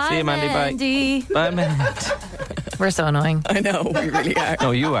you. Bye, See you, Mandy. Mandy. Bye. Bye, Mandy. We're so annoying. I know, we really are.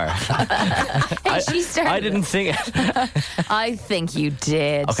 No, you are. Hey, she started. I didn't sing it. I think you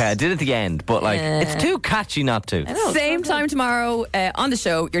did. Okay, I did at the end, but it's too catchy not to. Same time tomorrow on the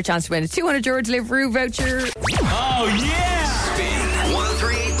show, your chance to win a €200 Deliveroo voucher. Oh, yeah! Spin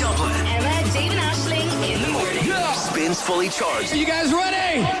 103 Dublin. Emma, Dave and Aisling in the morning. Spins Fully Charged. Are you guys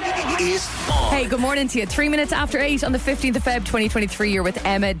ready? Is on. Hey, good morning to you. 3 minutes after 8 on the 15th of Feb 2023. You're with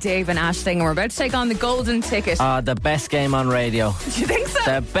Emma, Dave and Aisling, and we're about to take on the golden ticket. The best game on radio. Do you think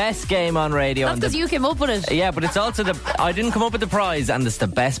so? The best game on radio. That's because you came up with it. Yeah, but it's also I didn't come up with the prize, and it's the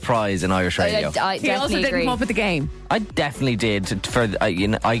best prize in Irish radio. I He also definitely didn't agree. come up with the game. I definitely did. I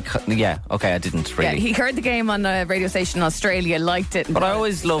didn't really. Yeah, he heard the game on a radio station in Australia, liked it. But I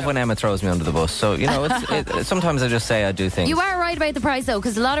always love when Emma throws me under the bus. So, sometimes I just say I do things. You are right about the prize though,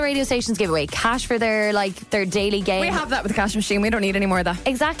 because a lot of radio stations give away cash for their daily game. We have that with the cash machine. We don't need any more of that.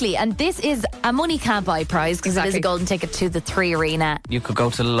 Exactly, and this is a money can't buy prize because it is a golden ticket to the 3 Arena. You could go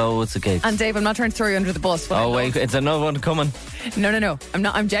to loads of gigs. And Dave, I'm not trying to throw you under the bus. Oh wait, it's another one coming. No. I'm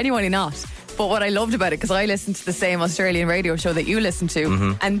not. I'm genuinely not. But what I loved about it, because I listened to the same Australian radio show that you listened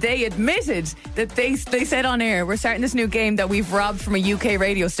to, and they admitted that they said on air, we're starting this new game that we've robbed from a UK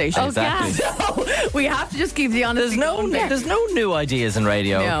radio station. Exactly. So we have to just keep the honesty. There's no new ideas in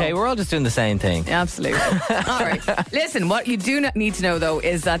radio. No. Okay, we're all just doing the same thing. Absolutely. All right. Listen, what you do need to know though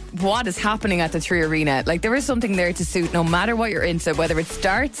is that what is happening at the 3 Arena, there is something there to suit no matter what you're into, whether it's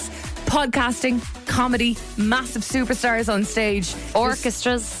darts, podcasting, comedy, massive superstars on stage,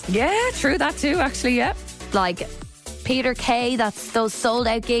 orchestras. Yeah, true, that too, actually, yeah. Like Peter Kay, that's those sold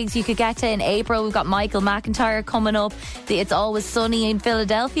out gigs you could get to in April. We've got Michael McIntyre coming up. The It's Always Sunny in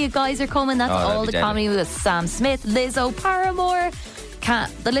Philadelphia guys are coming. That's all the comedy. We've got Sam Smith, Lizzo, Paramore.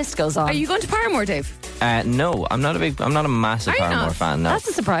 The list goes on. Are you going to Paramore, Dave? No, I'm not a massive Paramore fan. No. That's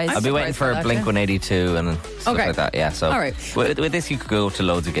a surprise. I'll be waiting for Blink 182 and stuff like that. Yeah, so all right. With this, you could go to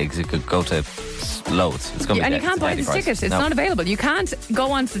loads of gigs. You could go to loads. It's going to be and you can't buy this ticket. It's not available. You can't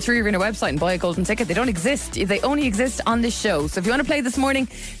go onto the 3 Arena website and buy a golden ticket. They don't exist. They only exist on this show. So if you want to play this morning,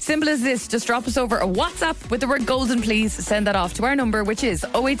 simple as this, just drop us over a WhatsApp with the word golden, please. Send that off to our number, which is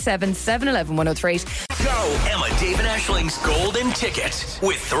 087 711 1038. Go Emma, Dave and Aisling's golden ticket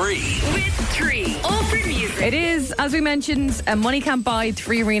with 3. With 3. All for music. It is, as we mentioned, a money can't buy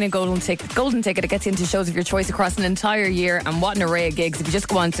 3 Arena golden ticket. It gets into shows of your choice across an entire year, and what an array of gigs. If you just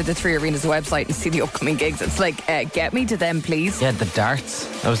go onto the 3 Arena's website and see the upcoming gigs, it's get me to them, please. Yeah, the darts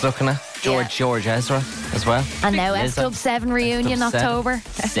I was looking at. George Ezra as well. And now S Club 7 reunion October.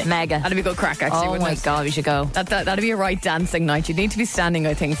 Mega. That'd be a good crack, actually. Oh my God, we should go. That'd be a right dancing night. You'd need to be standing,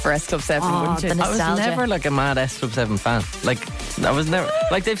 I think, for S Club 7, wouldn't you? The I was never a mad S Club 7 fan. I was never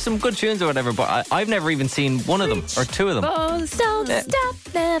they've some good tunes or whatever, but I've never even seen one of them or two of them. Don't stop,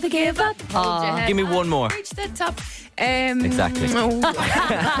 never give up. Give me one more. Reach the top. Exactly.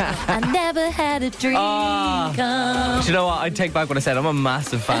 I never had a dream come. Do you know what? I take back what I said. I'm a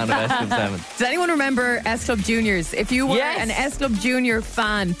massive fan of S Club 7. Does anyone remember S Club Juniors? If you were an S Club Junior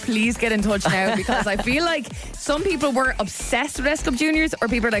fan, please get in touch now, because I feel like some people were obsessed with S Club Juniors, or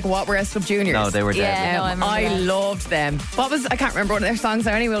people are like, what were S Club Juniors? No, they were dead. I loved them. I can't remember one of their songs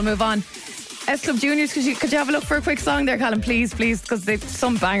there. Anyway, we'll move on. S Club Juniors, could you have a look for a quick song there, Callum, please, because they've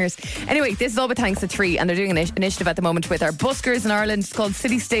some bangers. Anyway, this is all with thanks to 3, and they're doing an initiative at the moment with our buskers in Ireland. It's called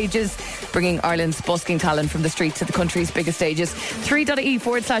City Stages, bringing Ireland's busking talent from the street to the country's biggest stages.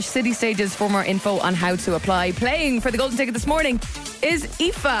 3.ie/City Stages for more info on how to apply. Playing for the golden ticket this morning is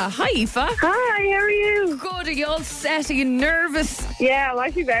Aoife. Hi, Aoife. Hi, how are you? Good. Are you all set? Are you nervous? Yeah, I'm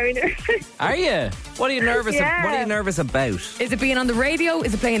actually very nervous. Are you? What are you nervous? Yeah. What are you nervous about? Is it being on the radio?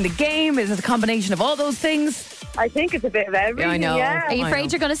 Is it playing the game? Is it a combination of all those things? I think it's a bit of everything. Yeah, I know. Yeah. Are you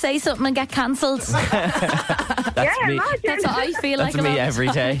afraid you're going to say something and get cancelled? That's me. Imagine. That's what I feel That's like. me a lot. every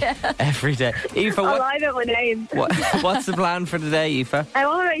day. Every day. Aoife, I'll lie about my name. what's the plan for today, Aoife? I'm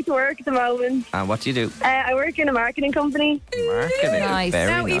on my way to work at the moment. And what do you do? I work in a marketing company. Marketing. Nice.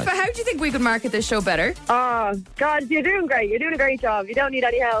 Very Now, nice. Aoife, how do you think we could market this show better? Oh, God, you're doing great. You're doing a great job. You don't need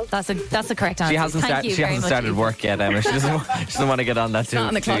any help. That's the correct answer. She hasn't, Thank you she very hasn't much, started Aoife. work yet, Emma. She doesn't want to get on that too. Not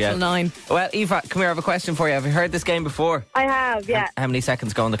on the clock till 9. Well, Aoife, come here. I have a question for you. Have you heard this game before? I have, yeah. How many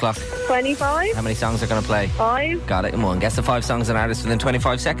seconds go on the clock? 25, How many songs are going to play? 5. Got it. Come on. Guess the 5 songs and artists within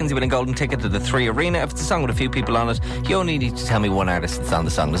 25 seconds. You win a golden ticket to the 3 Arena. If it's a song with a few people on it, you only need to tell me one artist that's on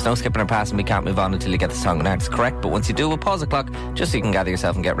the song. There's no skipping or passing. We can't move on until you get the song and artist correct. But once you do, we'll pause the clock just so you can gather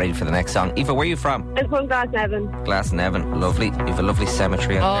yourself and get ready for the next song. Aoife, where are you from? I'm from Glasnevin. Glasnevin. Lovely. You have a lovely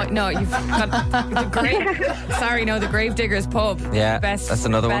cemetery on Oh, no, you've got the grave. Sorry, no, the Gravediggers pub. Yeah, Best, that's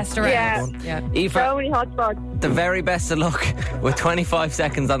another one. best around. Yeah. Yeah. Aoife, So many hot spots. the very best of luck with 25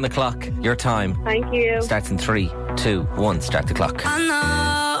 seconds on the clock. Your time Thank you. starts in 3, 2, 1. Start the clock. I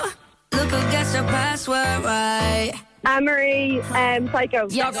know. Look, I guess your password right. Anne-Marie, Psycho.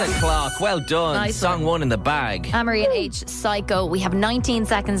 Stop the clock. Well done. Nice Song 1 in the bag. Anne-Marie and H, Psycho. We have 19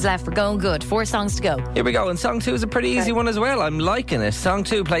 seconds left. We're going good. 4 songs to go. Here we go. And song 2 is a pretty easy one as well. I'm liking it. Song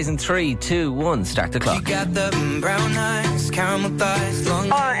 2 plays in 3, 2, 1. Start the clock. Got the brown eyes, caramel thighs,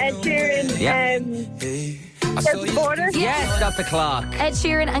 long. Oh, Ed Sheeran. Yeah. South of the Border. Yes, stop the clock. Ed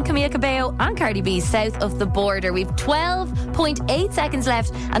Sheeran and Camila Cabello and Cardi B, South of the Border. We've 12.8 seconds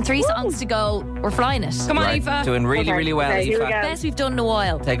left and 3 songs to go. We're flying it. Come on, Right. Aoife. Doing really, really well. Okay, here we Aoife. go. Best we've done in a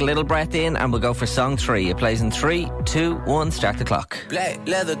while. Take a little breath in and we'll go for song 3. It plays in 3, 2, 1. Start the clock. Black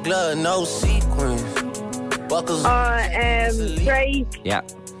leather glove, no sequins. Buckles. Drake. Yeah.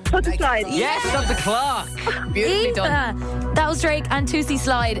 Put the slide. Yes, stop the clock. Beautifully done. Eva. That was Drake and Tootsie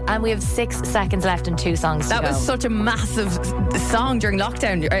Slide, and we have 6 seconds left and 2 songs to That go. was such a massive song during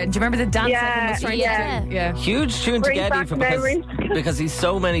lockdown. Do you remember the dance Yeah, everyone was trying yeah. to do? Yeah. Huge tune to Bring get back Aoife memories. because he's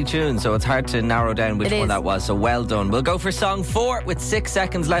so many tunes, so it's hard to narrow down which It one is. that was. So well done. We'll go for song 4 with 6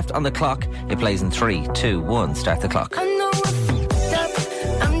 seconds left on the clock. It plays in 3, 2, 1. Start the clock. I know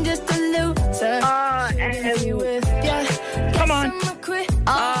I'm just a loser. Come on. Aoife.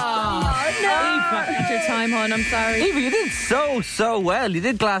 At your time, hon. I'm sorry. Aoife, you did so well. You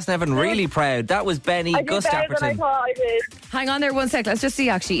did Glasnevin really proud. That was Benny I did Gus better than I Dapperton. thought I did. Hang on there 1 sec. Let's just see,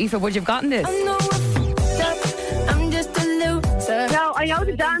 actually. Aoife, would you have gotten this? I'm just a loser. No, I know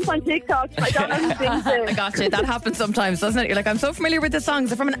the dance on TikTok. I don't know who sings it. I got you. That happens sometimes, doesn't it? You're like, I'm so familiar with the songs.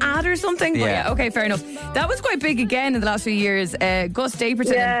 They're from an ad or something. But Yeah. yeah, okay, fair enough. That was quite big again in the last few years. Gus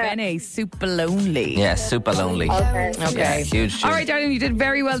Dapperton Yeah. and Benny, Super Lonely. Yeah, super lonely. Okay. Okay. Yeah, huge tune. All right, darling, you did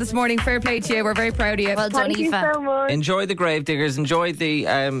very well this morning. Fair play to you. We're very proud of you. Well done, Thank you Aoife. so much. Enjoy the Gravediggers. Enjoy the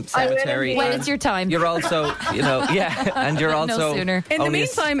cemetery. When it's your time. You're also, yeah, and you're No also sooner. In the only a-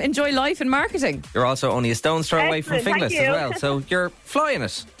 meantime, enjoy life and marketing. you're also only a stone's throw away from Excellent, Finglas thank as you. well. So you're flying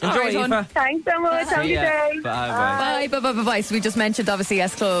it. Enjoy, All right, hon. Aoife. Thanks so much. Have a See good ya. day. Bye. Bye. So we just mentioned, obviously,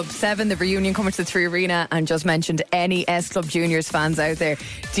 S Club 7, the reunion coming to the 3 Arena, and just mentioned any S Club Juniors fans out there.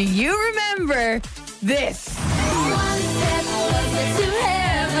 Do you remember this? One step closer to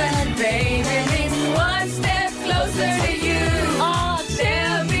heaven, baby. It's one step closer to you. Oh,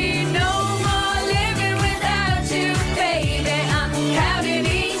 tell me no more living without you, baby. I'm counting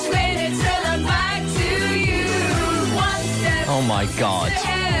each minute till I'm back to you. One step Oh my God. to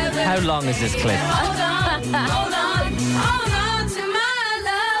heaven. How long is this clip? Hold on to my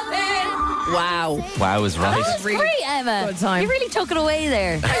loving. Wow. Wow, is right. That was Really great, Emma. good time. You really took it away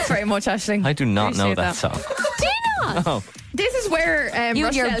there. Thanks very much, Aisling. I do not know Appreciate that song. Do you not? Oh, This is where You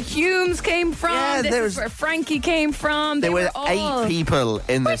and your- Rochelle Humes came from. Yeah, this there is was- where Frankie came from. They There were all 8 people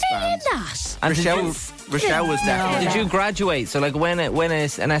in this band. That. and did you, Rochelle was definitely. did you graduate? So, like, when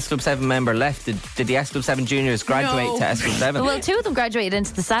an S Club 7 member left, did the S Club 7 juniors graduate No. to S Club 7? Well, 2 of them graduated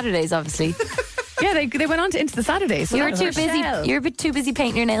into the Saturdays, obviously. Yeah, they went on to into the Saturday. So You were that too was busy. Rochelle. You were a bit too busy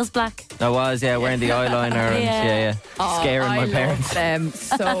painting your nails black. I was, wearing the eyeliner and Yeah. scaring I my love parents. them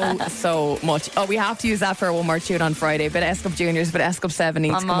so much. Oh, we have to use that for one more tune on Friday. Bit of S Club Juniors, bit of S Club 7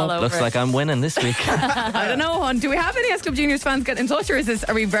 needs to I'm come all up. over Looks it. like I'm winning this week. I don't know, hon. Do we have any S Club Juniors fans get in touch, or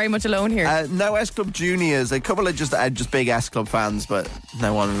are we very much alone here? No S Club Juniors. A couple of just big S Club fans, but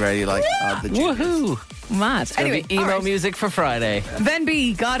no one really like the juniors. Woohoo! Mad. Anyway, Emo all right. music for Friday. Then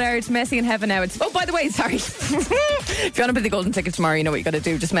B, Goddard, Messy in Heaven now. Oh, by the way, sorry. If you want to bid the golden ticket tomorrow, you know what you got to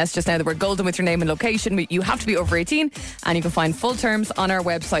do. Just message us now the word golden with your name and location. You have to be over 18, and you can find full terms on our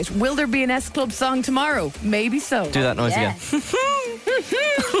website. Will there be an S Club song tomorrow? Maybe so. Do that noise again.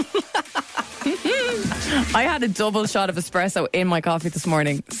 I had a double shot of espresso in my coffee this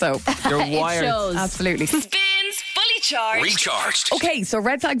morning, so You're wired. absolutely. Spins Fully Charged. Recharged. Okay, so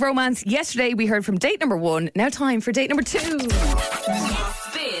red flag romance. Yesterday we heard from date number 1. Now time for date number 2. Spins.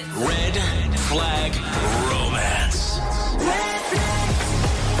 Red flag romance.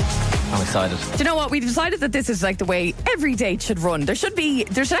 I'm excited. Do you know what? We decided that this is like the way every date should run. There should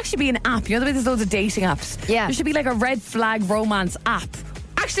actually be an app. You know the way there's loads of dating apps? Yeah. There should be like a red flag romance app.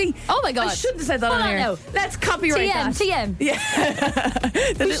 Actually, Oh my God. I shouldn't have said that Hold on on air. now. Let's copyright that. TM.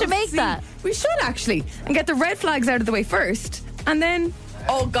 Yeah. We should make that. We should actually. And get the red flags out of the way first. And then,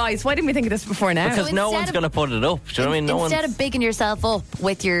 oh guys, why didn't we think of this before now? Because no instead one's of- going to put it up. Do you know what I mean? No Instead one's... of bigging yourself up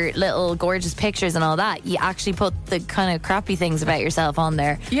with your little gorgeous pictures and all that, you actually put the kind of crappy things about yourself on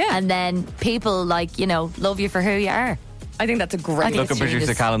there. Yeah. And then people, like, love you for who you are. I think that's a great think Look at it's producer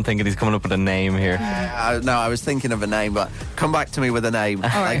genius. Callum thinking he's coming up with a name here. No, I was thinking of a name, but come back to me with a name.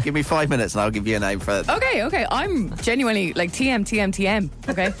 right. Give me 5 minutes and I'll give you a name for it. Okay. I'm genuinely like TM.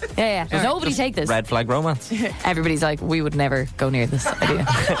 Okay. Yeah. Nobody take this. Red flag romance. Everybody's like, we would never go near this idea.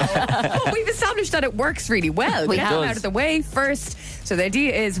 Well, we've established that it works really well. We Get have. them out of the way first. So the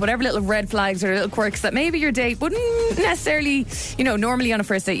idea is whatever little red flags or little quirks that maybe your date wouldn't necessarily, normally on a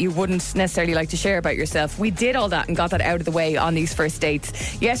first date you wouldn't necessarily like to share about yourself. We did all that and got that out of the way on these first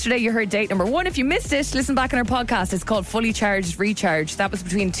dates. Yesterday you heard date number 1. If you missed it, listen back on our podcast. It's called Fully Charged Recharged. That was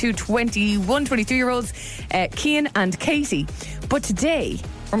between two 22-year-olds, Cian and Katie. But today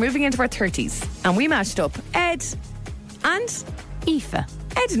we're moving into our 30s and we matched up Ed and Aoife.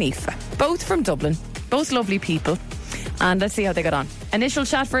 Ed and Aoife, both from Dublin, both lovely people. And let's see how they got on. Initial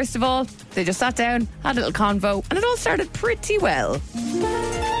chat, first of all. They just sat down, had a little convo, and it all started pretty well.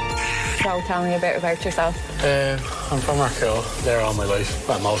 So tell me a bit about yourself. I'm from Arkell, there all my life,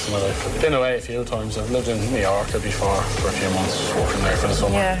 well, most of my life. Been away a few times. I've lived in Mallorca before for a few months, working there for the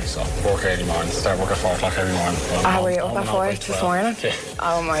summer. Yeah. So work early morning, start work at 4 o'clock every morning. Oh, were you up at 4 this morning? Yeah.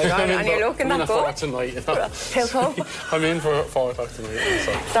 Oh my God, and you're looking I'm in that at 4 good? tonight. Till four? I'm in for 4 o'clock tonight.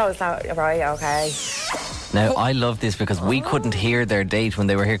 So is that right? Okay. Now, I love this because we couldn't hear their date when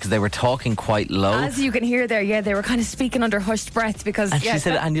they were here because they were talking quite low. As you can hear there, they were kind of speaking under hushed breath because And she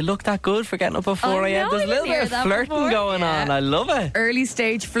said, and you look that good for getting up at 4 I a.m. know, There's a I little didn't bit hear of that flirting before. going on. I love it. early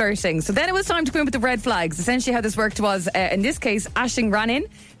stage flirting. So then it was time to go in with the red flags. Essentially how this worked was, in this case, Aisling ran in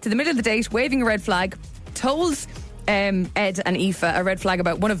to the middle of the date waving a red flag, told Ed and Aoife a red flag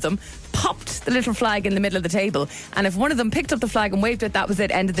about one of them, popped the little flag in the middle of the table, and if one of them picked up the flag and waved it, that was it,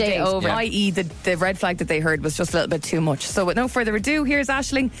 end of the Day date. over. I.e. the red flag that they heard was just a little bit too much. So with no further ado, here's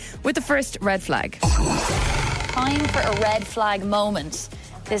Aisling with the first red flag. Time for a red flag moment.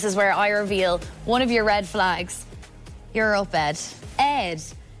 This is where I reveal one of your red flags. You're up, Ed. Ed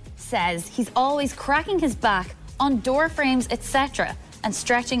says he's always cracking his back on door frames, etc., and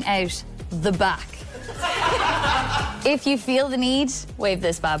stretching out the back. If you feel the need, wave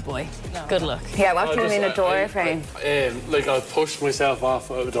this bad boy. Good luck. Yeah, what do you mean a door frame? Like I pushed myself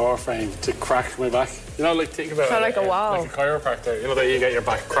off of a door frame to crack my back. Like think about So it. like a wall? Like a chiropractor. That you get your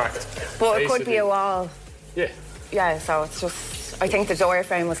back cracked. But it could be Basically. a wall. Yeah. Yeah, so it's just... I think the door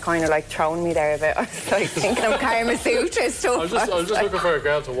frame was kind of like throwing me there a bit. I was like thinking I'm Karma Sutra stuff. I was just looking for a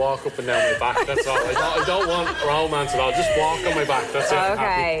girl to walk up and down my back. That's all. I don't want romance at all. Just walk on my back. That's it. I'm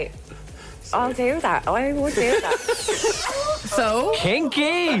happy. Okay. I'll do that. I would do that. So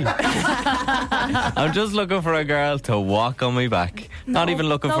Kinky! I'm just looking for a girl to walk on my back. Not even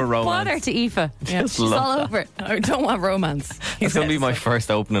looking for romance. Bother to Aoife. Just She's love all that. over it. I don't want romance. It's going to be my first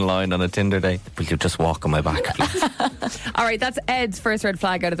opening line on a Tinder date. Will you just walk on my back, please? All right, that's Ed's first red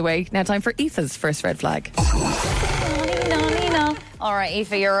flag out of the way. Now time for Aoife's first red flag. No. All right,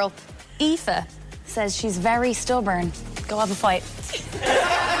 Aoife, you're up. Aoife says she's very stubborn. Go have a fight.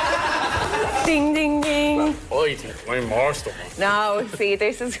 Ding, ding, ding. I think I'm more stubborn. No, see,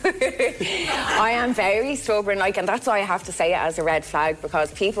 this is... I am very stubborn, and that's why I have to say it as a red flag,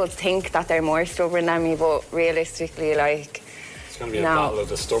 because people think that they're more stubborn than me, but realistically, It's going to be a No. battle of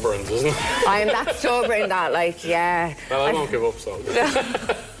the stubborns, isn't it? I'm that stubborn that, like, yeah. Well, I won't give up, so. What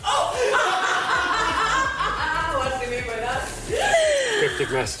do you mean by that?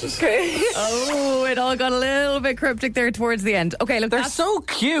 Cryptic messages. Oh, it all got a little bit cryptic there towards the end. Okay, look, They're so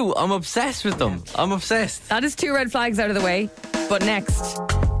cute. I'm obsessed with them. I'm obsessed. that is 2 red flags out of the way. But next,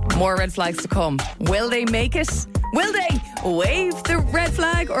 more red flags to come. Will they make it? Will they wave the red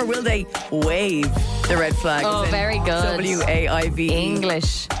flag or will they wave the red flag? Oh, As in very good. WAIV.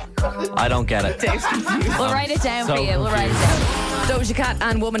 English. I don't get it. Dave's confused. We'll write it down So for you. We'll write it down. Doja Cat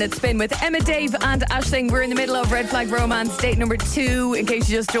and Woman at Spin with Emma, Dave and Aisling. We're in the middle of Red Flag Romance, date number 2. In case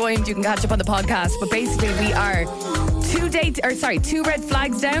you just joined, you can catch up on the podcast. But basically, we are 2 red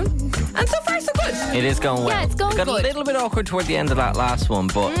flags down. And so far, so good. It is going well. Yeah, it's going Got good. a little bit awkward toward the end of that last one,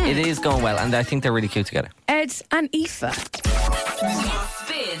 but it is going well, and I think they're really cute together. Ed and Aoife.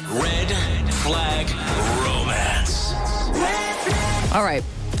 Red Flag Romance. All right.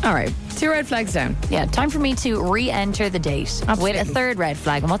 2 red flags down. Yeah, time for me to re-enter the date with a third red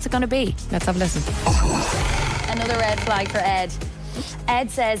flag. And what's it going to be? Let's have a listen. Another red flag for Ed. Ed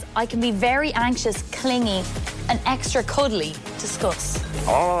says, I can be very anxious, clingy, and extra cuddly. Discuss.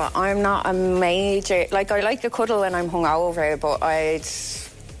 Oh, I'm not a major... Like, I like to cuddle when I'm hungover, but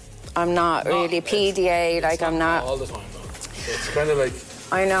I'm not really PDA. Like, I'm not... All the time, though. It's kind of like...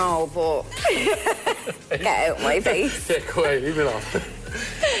 I know, but... Get out my face. Yeah, go away, leave me alone.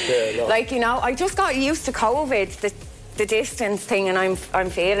 Yeah, no. Like, you know, I just got used to COVID, the distance thing, and I'm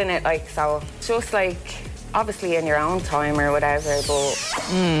feeling it, like, so. Just like, obviously in your own time or whatever, but...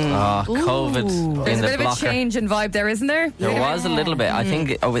 COVID There's in a the bit of a blocker. change in vibe there, isn't there? There was a little bit. I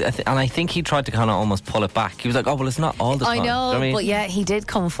think, and I think he tried to kind of almost pull it back. He was like, "Oh well, it's not all the I time." know, Do you what I mean? but yeah, he did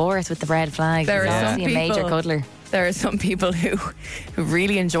come forth with the red flag. There He's are some obviously a major people- cuddler. There are some people who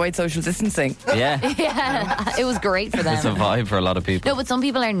really enjoyed social distancing. Yeah, Yeah, it was great for it's a them. vibe for a lot of people. No, but some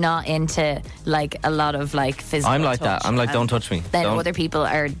people are not into like a lot of like physical. I'm like that. touch, I'm like, and don't touch me. Then Don't. other people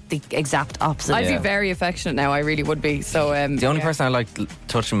are the exact opposite. I'd Yeah. be very affectionate now. I really would be. So The only yeah. person I like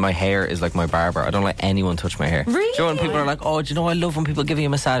touching my hair is like my barber. I don't like anyone touch my hair. Really? Do you know when people are like, "Oh, do you know I love when people give you a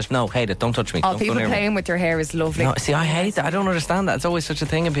massage"? No, hate it. Don't touch me. Oh, Don't people go near me. playing with your hair is lovely. No, see, I hate that. I don't understand that. It's always such a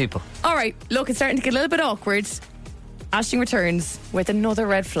thing in people. All right, look, it's starting to get a little bit awkward. Aisling returns with another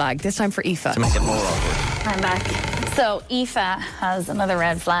red flag, this time for Aoife. To make it more awkward. I'm back. So Aoife has another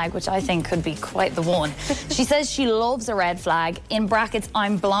red flag, which I think could be quite the one. She says she loves a red flag. In brackets,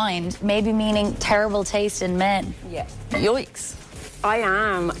 I'm blind, maybe meaning terrible taste in men. Yeah. Yikes. I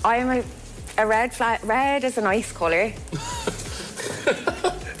am. I'm a red flag. Red is a nice colour.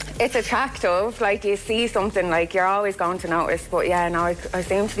 It's attractive. Like, you see something, like, you're always going to notice. But yeah, no, I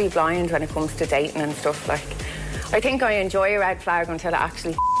seem to be blind when it comes to dating and stuff. Like, I think I enjoy a red flag until it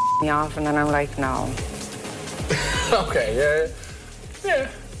actually me off, and then I'm like, no. Okay, yeah.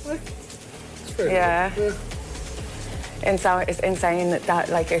 Like, it's fair Yeah. And so it's insane that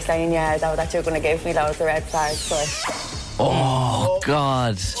like, you're saying, yeah, though, that you're going to give me loads of red flags. But Oh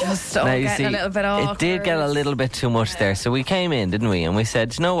God! Just Now, you getting a little bit It did get a awkward. little bit too much there. So we came in, didn't we? And we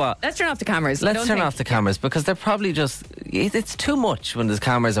said, "You know what? Let's turn off the cameras. I Let's don't turn think- off the cameras because they're probably just. It's too much when there's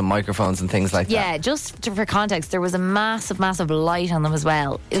cameras and microphones and things like that." Yeah, just for context, there was a massive, massive light on them as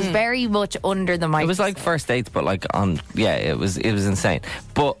well. It was very much under the mic. It was like first dates, but like on. Yeah, it was insane.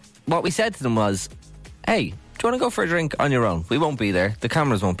 But what we said to them was, "Hey, do you want to go for a drink on your own? We won't be there. The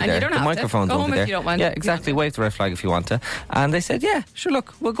cameras won't be And you there. don't The have to. microphones Go won't home be if there. you don't want. Yeah, If you exactly. Wave the red flag if you want to." And they said, "Yeah, sure.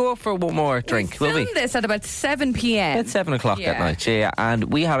 Look, we'll go up for one more drink. Will we?" Filmed this at about 7 p.m. It's 7 o'clock Yeah. at night, yeah. And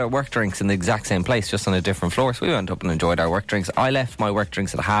we had our work drinks in the exact same place, just on a different floor. So we went up and enjoyed our work drinks. I left my work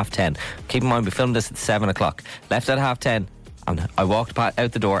drinks at 10:30. Keep in mind, we filmed this at 7 o'clock. Left at 10:30. And I walked out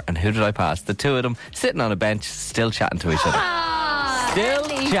the door, and who did I pass? The two of them sitting on a bench, still chatting to each other. Still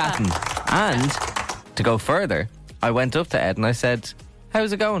chatting. And to go further, I went up to Ed and I said,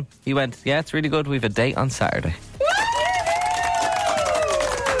 "How's it going?" He went, "Yeah, it's really good. We've a date on Saturday."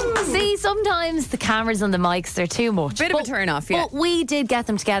 See, sometimes the cameras and the mics, they're too much. Bit of a turn off, yeah. But we did get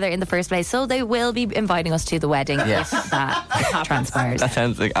them together in the first place, so they will be inviting us to the wedding Yes. if that transpires. That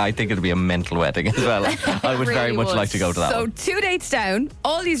sounds like, I think it'd be a mental wedding as well. I would very really much would. like to go to that So one. 2 dates down,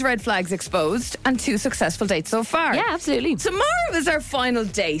 all these red flags exposed, and 2 successful dates so far. Yeah, absolutely. Tomorrow is our final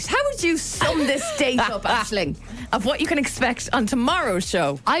date. How would you sum this date up, Aisling, of what you can expect on tomorrow's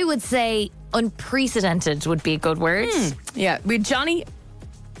show? I would say unprecedented would be a good word. Yeah, we had Johnny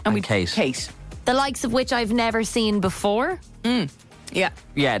and we Kate. Kate. The likes of which I've never seen before. Yeah.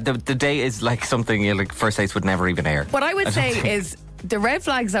 Yeah, the date is like something like first dates would never even air. What I would don't say think- is the red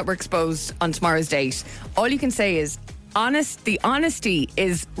flags that were exposed on tomorrow's date, all you can say is the honesty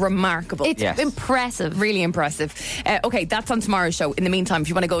is remarkable. It's impressive. Really impressive. Okay, that's on tomorrow's show. In the meantime, if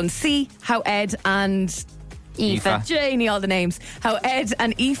you want to go and see how Ed and Aoife. Janie, all the names. How Ed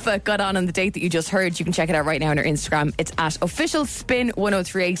and Aoife got on the date that you just heard. You can check it out right now on our Instagram. It's at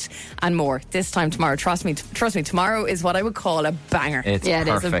officialspin1038 and more. This time tomorrow. Trust me, tomorrow is what I would call a banger. It's it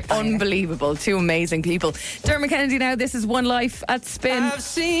perfect. is unbelievable. Two amazing people. Dermot Kennedy now. This is One Life at Spin. I've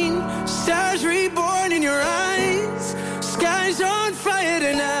seen stars reborn in your eyes. Skies on fire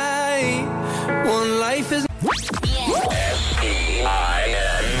tonight. One life is...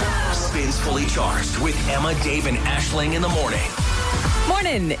 S-P-I-N. Spins Fully Charged with Emma, Dave and Ashling in the morning.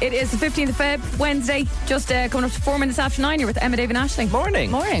 Morning. It is the 15th of Feb, Wednesday. Just coming up to 4 minutes after 9. You're with Emma, Dave and Ashling.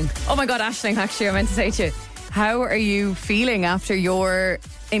 Morning. Oh my God, Ashling, actually, I meant to say to you, how are you feeling after your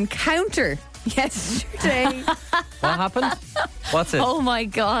encounter yesterday? What happened? What's it? Oh my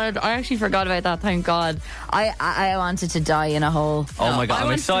God, I actually forgot about that, thank God. I wanted to die in a hole. Oh my God,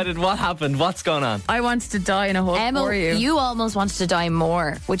 I'm excited. What happened? What's going on? I wanted to die in a hole Emma, for you. you almost wanted to die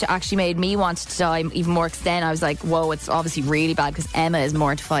more, which actually made me want to die even more, because then I was like, whoa, it's obviously really bad because Emma is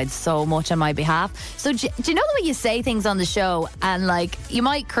mortified so much on my behalf. So do you know the way you say things on the show and like you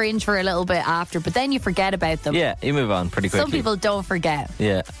might cringe for a little bit after, but then you forget about them? Yeah, you move on pretty quickly. Some people don't forget.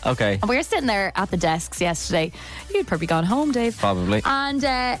 Yeah, okay. And we were sitting there at the desks yesterday. You'd probably gone home, Dave. Probably. And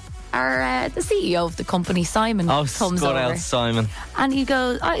the CEO of the company, Simon, comes over. Scott Simon. And he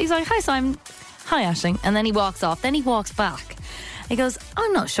goes, he's like, hi, Simon. Hi, Aisling. And then he walks off. Then he walks back. He goes,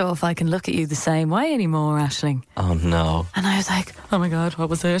 I'm not sure if I can look at you the same way anymore, Aisling. Oh, no. And I was like, oh my God, what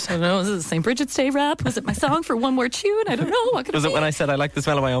was it? I don't know. Was it the St. Bridget's Day rap? Was it my song for One More Tune? I don't know. What could Was it it be? when I said I like the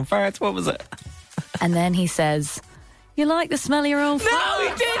smell of my own farts? What was it? And then he says, you like the smell of your own farts? No,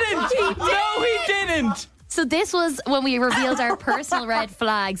 he didn't! No, he didn't! So this was when we revealed our personal red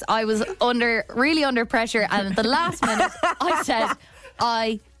flags. I was really under pressure, and at the last minute I said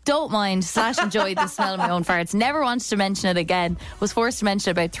I don't mind / enjoy the smell of my own farts. Never wanted to mention it again. Was forced to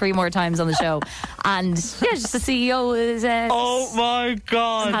mention it about 3 more times on the show. And yeah, just the CEO is oh my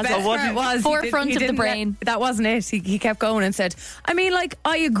God. has The best part was forefront he of the didn't brain. that wasn't it. He kept going and said, I mean, like,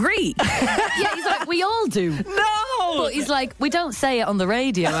 I agree. Yeah, he's like, we all do. No! But he's like, we don't say it on the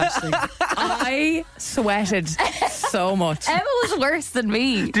radio, actually. I sweated so much. Emma was worse than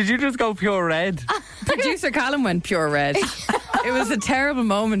me. Did you just go pure red? Producer Callum went pure red. It was a terrible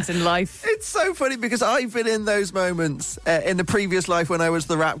moment in life. It's so funny because I've been in those moments in the previous life when I was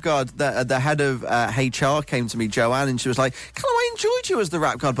the rap god. The head of HR came to me, Joanne, and she was like, Callum, I enjoyed you as the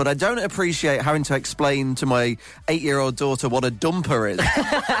rap god, but I don't appreciate having to explain to my 8-year-old daughter what a dumper is.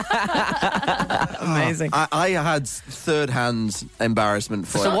 Amazing. I had third-hand embarrassment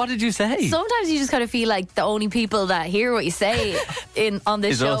for it. So what did you say? Sometimes you just kind of feel like the only people that hear what you say on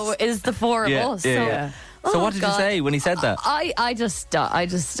this Is show us. is the 4 of us. Yeah. So Oh, what did God. you say when he said that? I just I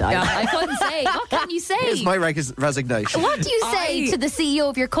couldn't say. What can you say? Here's my resignation. What do you say to the CEO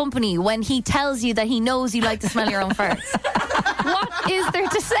of your company when he tells you that he knows you like to smell your own farts? What is there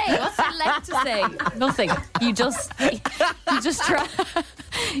to say? What's there left to say? Nothing. You just try.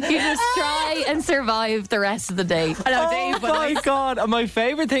 You just try and survive the rest of the day. Oh my God. And my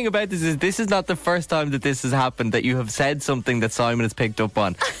favourite thing about this is not the first time that this has happened, that you have said something that Simon has picked up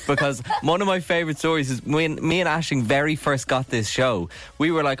on. Because one of my favourite stories is when me and Aisling very first got this show,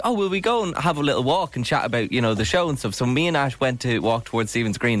 we were like, oh, will we go and have a little walk and chat about, the show and stuff. So me and Ash went to walk towards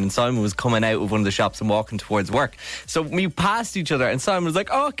Stephen's Green, and Simon was coming out of one of the shops and walking towards work. So we passed each other, and Simon was like,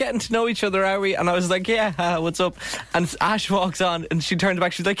 oh, getting to know each other, are we? And I was like, yeah, what's up? And Ash walks on, and she turned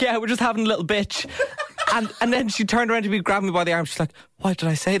back, she's like, yeah, we're just having a little bitch. And then she turned around to me, grabbed me by the arm, she's like, why did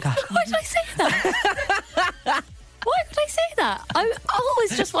I say that? Why did I say that? Why would I say that? I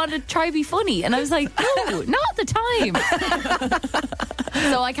always just wanted to try to be funny. And I was like, no, not the time.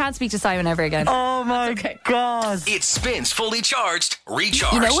 So I can't speak to Simon ever again. Oh my God. It spins fully charged,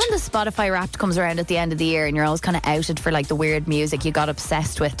 recharged. You know when the Spotify Wrapped comes around at the end of the year and you're always kind of outed for like the weird music you got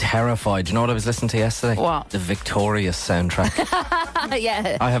obsessed with? Terrified. You know what I was listening to yesterday? What? The Victorious soundtrack.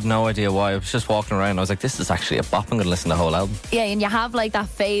 Yeah. I have no idea why. I was just walking around. I was like, this is actually a bop. I'm going to listen to the whole album. Yeah, and you have like that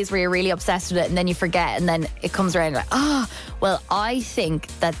phase where you're really obsessed with it and then you forget and then it comes around and you're like, well, I think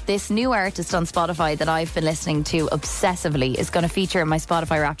that this new artist on Spotify that I've been listening to obsessively is going to feature in my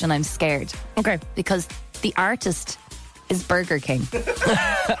Spotify Wrapped, and I'm scared. Okay. Because the artist is Burger King.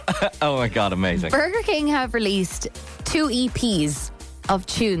 Oh my God, amazing. Burger King have released 2 EPs of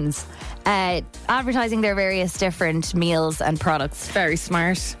tunes advertising their various different meals and products. Very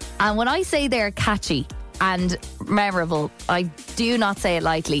smart. And when I say they're catchy and memorable, I do not say it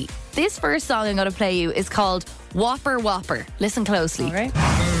lightly. This first song I'm going to play you is called Whopper Whopper. Listen closely. All right.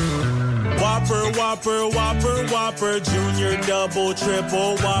 Whopper, Whopper, Whopper, Whopper, Junior, Double,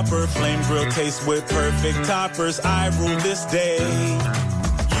 Triple, Whopper, Flame Grill taste with perfect toppers. I rule this day.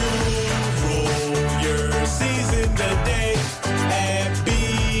 You rule your season today at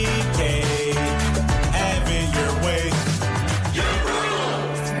BK. Have it your way.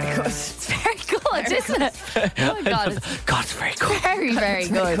 Very good. It's very good, isn't it? Oh my God. God, it's very good. Very, very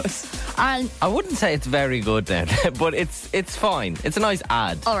good. And I wouldn't say it's very good then, but it's fine. It's a nice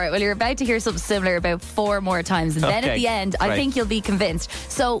ad. all right, well, you're about to hear something similar about 4 more times. And then at Okay, the end, I right. think you'll be convinced.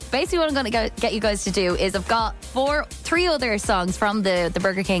 So basically what I'm going to get you guys to do is I've got 3 other songs from the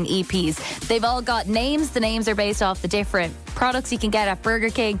Burger King EPs. They've all got names. The names are based off the different products you can get at Burger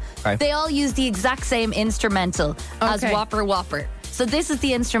King. Right. They all use the exact same instrumental as Okay. Whopper Whopper. So this is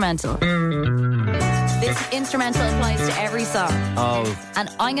the instrumental. This instrumental applies to every song. Oh, And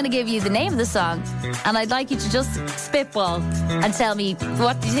I'm going to give you the name of the song, and I'd like you to just spitball and tell me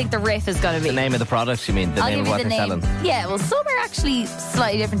what do you think the riff is going to be. the name of the product, you mean? The I'll name give of you what the they're name. selling? Yeah, well, some are actually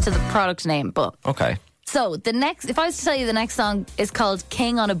slightly different to the product name, but Okay. so the next, if I was to tell you the next song is called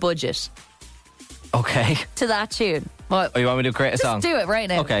King on a Budget, Okay. to that tune, what? Oh, you want me to create a Just song? do it right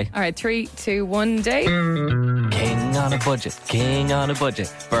now. Okay. All right, 3, 2, 1, Dave. King on a budget, king on a budget.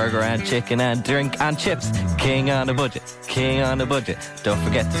 Burger and chicken and drink and chips. King on a budget, king on a budget. Don't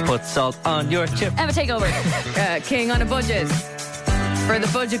forget to put salt on your chip. Emma, take over. King on a budget. For the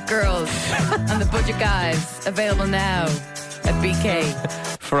budget girls and the budget guys. Available now at BK.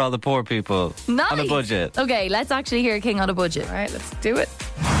 For all the poor people. Nice. On a budget. Okay, let's actually hear King on a Budget. All right, let's do it.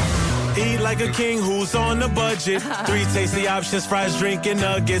 Eat like a king who's on a budget. 3 tasty options, fries, drink, and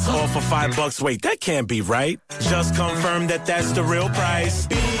nuggets. All for $5. Wait, that can't be right. Just confirm that that's the real price.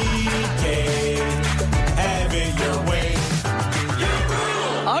 BK, have it your way.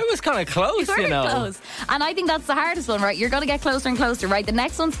 I was kind of close, Very you know. close. And I think that's the hardest one, right? You're going to get closer and closer, right? The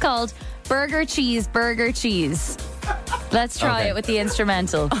next one's called Burger Cheese, Burger Cheese. Let's try Okay. it with the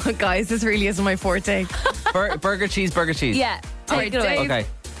instrumental. Oh, guys, this really isn't my forte. Burger cheese, burger cheese. Yeah, take Alright, it away. Dave. Okay.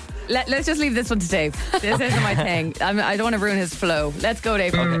 Let's just leave this one to Dave. This isn't my thing. I don't want to ruin his flow. Let's go,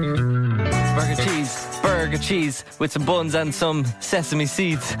 Dave. Burger cheese with some buns and some sesame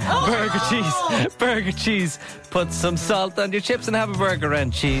seeds. Burger cheese. Put some salt on your chips and have a burger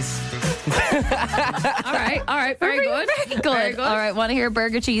and cheese. All right, very good. Very good. All right, want to hear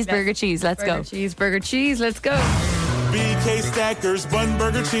Burger Cheese, Burger Cheese. Let's Burger go. cheese, burger cheese. Let's go. BK Stackers, bun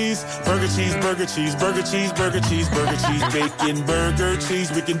burger cheese, burger cheese, burger cheese, burger cheese, burger cheese, burger cheese, bacon, burger cheese.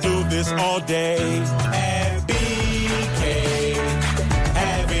 We can do this all day. At BK,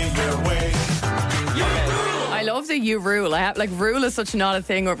 have it your way. I love that you rule. I have rule is such not a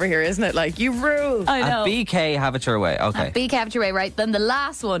thing over here, isn't it? Like you rule. I know. At BK, have it your way. Okay. Be kept your way, right? Then the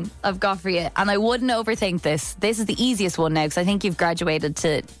last one I've got for you, and I wouldn't overthink this. This is the easiest one now because I think you've graduated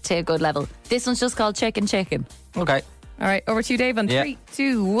to a good level. This one's just called Chicken Chicken. Okay. All right, over to you, Dave. On Yeah. 3,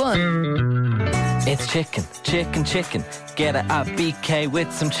 2, 1. It's chicken, chicken, chicken. Get it at BK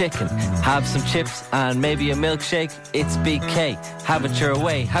with some chicken. Have some chips and maybe a milkshake. It's BK. Have it your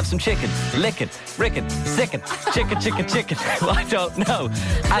way. Have some chicken. Lick it, rick it, sick it. Chicken, chicken, chicken. I don't know.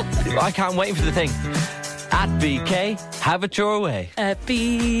 I can't wait for the thing. At BK, have it your way. At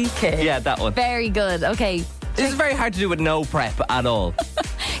BK. Yeah, that one. Very good. Okay. This is very hard to do with no prep at all.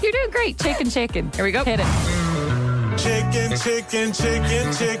 You're doing great. Chicken Chicken. Here we go. Hit it. Chicken, chicken,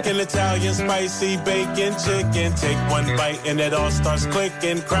 chicken, chicken, Italian spicy bacon chicken. Take one bite and it all starts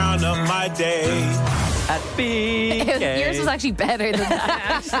clicking. Crown up my day. At BK. Yours was actually better than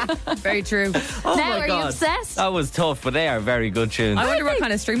that. Very true. Oh Now, my are you God. obsessed? That was tough, but they are very good tunes. I wonder what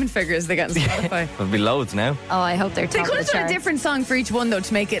kind of streaming figures they get on Spotify. There'll be loads now. Oh, I hope they're They top could of have the done a charts. different song for each one, though,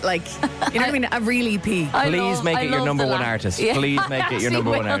 to make it like, you know what I mean? A real EP. Please make it your number one artist. Yeah. Please make it your She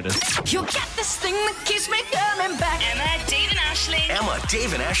number one will. artist. You got this thing that keeps me coming back. Emma, Dave, and Ashling. Emma,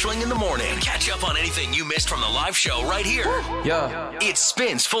 Dave, and Ashling in the morning. Catch up on anything you missed from the live show right here. Yeah. It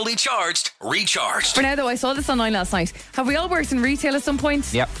spins fully charged, recharged. For now, though, I saw this online last night. Have we all worked in retail at some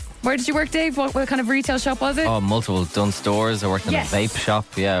point? Yep. Where did you work, Dave? What kind of retail shop was it? Oh, multiple done stores. I worked in Yes. a vape shop.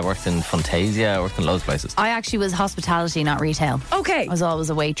 Yeah, I worked in Fantasia. I worked in loads of places. I actually was hospitality, not retail. Okay. I was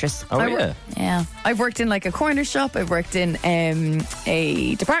always a waitress. Oh, yeah. Yeah. I've worked in like a corner shop. I've worked in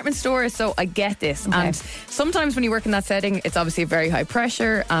a department store, so I get this. Okay. And sometimes when you work in that setting, it's obviously very high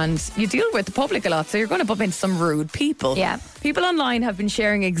pressure, and you deal with the public a lot, so you're going to bump into some rude people. Yeah. People online have been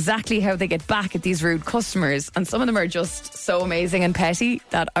sharing exactly how they get back at these rude customers, and some of them are just so amazing and petty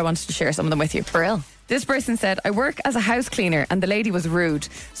that I wanted to share some of them with you. For real. This person said, I work as a house cleaner and the lady was rude.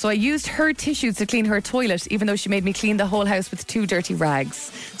 So I used her tissues to clean her toilet, even though she made me clean the whole house with 2 dirty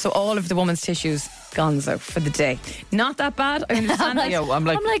rags. So all of the woman's tissues gonzo for the day. Not that bad. I understand that. I'm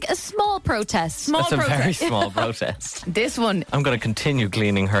like a small protest. That's a very small protest. This one, I'm going to continue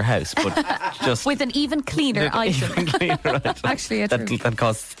cleaning her house, but just with an even cleaner item. Actually, that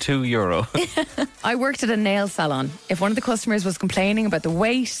costs €2. I worked at a nail salon. If one of the customers was complaining about the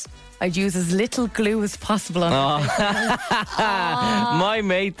weight, I'd use as little glue as possible on it. My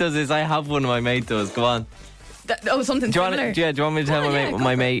mate does this. I have one of my mate does. Go on. Something similar. Do you want me to tell my mate?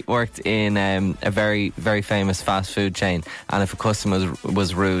 My mate worked in a very, very famous fast food chain, and if a customer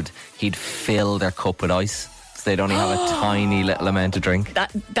was rude, he'd fill their cup with ice. So they'd only have a tiny little amount to drink.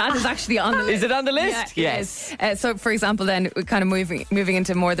 That is actually on the list. Is it on the list? Yeah, yes. So, for example, then kind of moving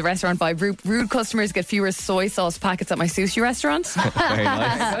into more of the restaurant vibe. Rude customers get fewer soy sauce packets at my sushi restaurant. Very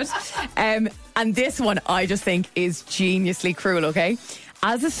nice. Very good. And this one I just think is geniusly cruel. Okay.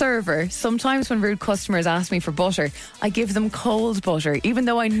 As a server, sometimes when rude customers ask me for butter, I give them cold butter, even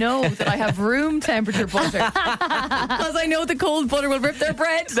though I know that I have room temperature butter. Because I know the cold butter will rip their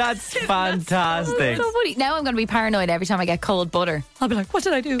bread. That's fantastic. So funny. Now I'm going to be paranoid every time I get cold butter. I'll be like, what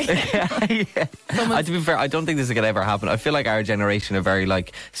did I do? To be fair, I don't think this could ever happen. I feel like our generation are very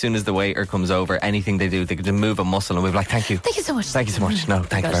like, as soon as the waiter comes over, anything they do, they can just move a muscle and we'll be like, thank you. Thank you so much. Thank you so much. No,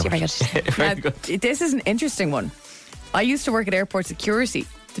 thank you very much. Very good. This is an interesting one. I used to work at airport security.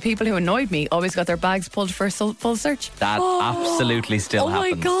 The people who annoyed me always got their bags pulled for a full search. That absolutely still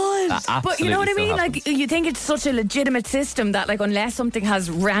happens. Oh my God. But you know what I mean? Happens. Like, you think it's such a legitimate system that, like, unless something has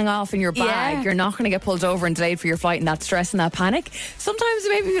rang off in your bag, you're not going to get pulled over and delayed for your flight, and that stress and that panic. Sometimes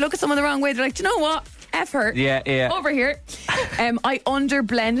maybe if you look at someone the wrong way, they're like, do you know what? F her. Yeah. Over here. I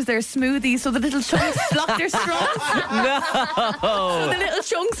underblend their smoothies so the little chunks block their straws. No. So the little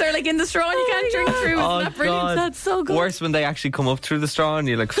chunks are like in the straw and you can't drink through. Isn't that brilliant? God. That's so good. Worse when they actually come up through the straw and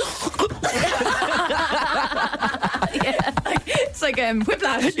you're like... It's like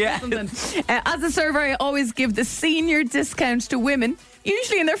whiplash or something. As a server, I always give the senior discount to women,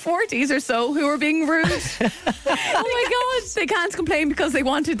 usually in their 40s or so, who are being rude. Oh my God. They can't complain because they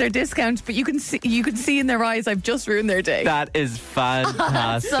wanted their discount, but you can see in their eyes, I've just ruined their day. That is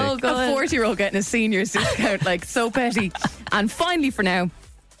fantastic. So good. A 40-year-old getting a senior's discount, like, so petty. And finally, for now,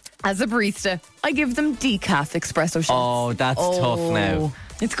 as a barista, I give them decaf espresso shots. Oh, that's tough now.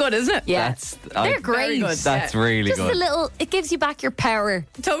 It's good, isn't it? Yeah. They're great. Good. That's really Just good. a little, it gives you back your power.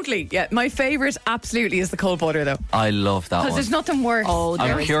 Totally, yeah. My favourite absolutely is the cold butter, though. I love that one. Because there's nothing worse.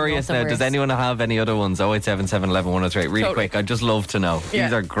 I'm curious now, does anyone have any other ones? 0877 11 103. Really quick, I'd just love to know. Yeah.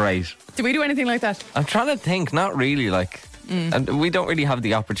 These are great. Do we do anything like that? I'm trying to think, not really, like... And we don't really have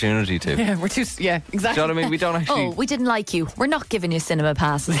the opportunity to. Yeah, we're too... Yeah, exactly. Do you know what I mean? We don't actually... Oh, we didn't like you. We're not giving you cinema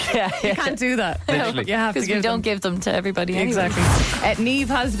passes. You can't do that. Literally. You have to Because give we don't give them to everybody anyway. Exactly. Neve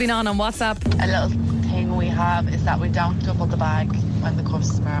has been on WhatsApp. A little thing we have is that we don't double the bag when the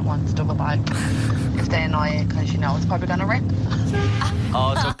customer wants double bag. If they annoy it, because you know it's probably going to rip.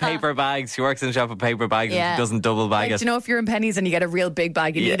 Oh, so paper bags. She works in a shop with paper bags and she doesn't double bag Like, it. do you know, if you're in Pennies and you get a real big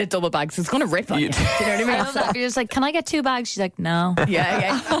bag, you need a double bag, so it's going to rip on you. Do you know what I mean? I love that. You're just like, can I get 2 bags? She's like, no.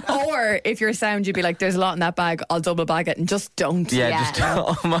 Yeah. Or if you're sound, you'd be like, there's a lot in that bag, I'll double bag it, and just don't.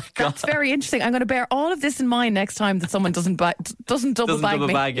 Oh my God. That's very interesting. I'm going to bear all of this in mind next time that someone doesn't double bag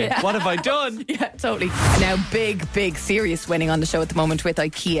me. It. Yeah. What have I done? Yeah, totally. Now, big, serious winning on the show at the moment with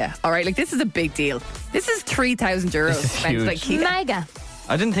IKEA. All right, like, this is a big deal. This is €3,000 spent with IKEA. Mega.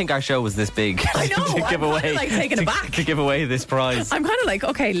 I didn't think our show was this big. I know. to give I'm away, kinda, like, taken aback. to give away this prize. I'm kind of like,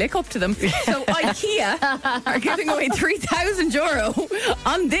 okay, lick up to them. So IKEA are giving away €3,000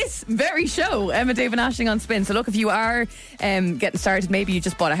 on this very show. Emma, Dave and Aisling on Spin. So look, if you are getting started, maybe you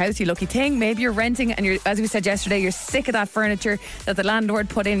just bought a house, you lucky thing. Maybe you're renting and you're, as we said yesterday, you're sick of that furniture that the landlord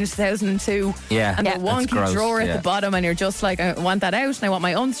put in 2002. Yeah. And the That's wonky gross, drawer at the bottom, and you're just like, I want that out and I want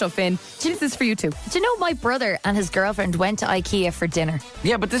my own stuff in. This is for you too. Do you know my brother and his girlfriend went to IKEA for dinner?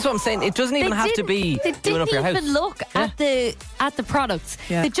 Yeah, but this is what I'm saying. It doesn't even have to be doing up your house. They didn't even look at the products.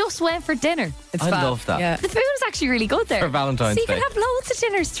 Yeah. They just went for dinner. It's I fab. love that. Yeah. The food was actually really good there. For Valentine's so you Day. can have loads of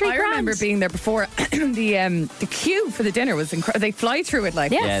dinners, $3 I remember being there before. The queue for the dinner was incredible. They fly through it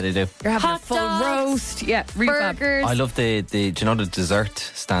like Yeah, they do. you're having Hot a full dogs, roast. Yeah, really fab. burgers. I love the do you know the dessert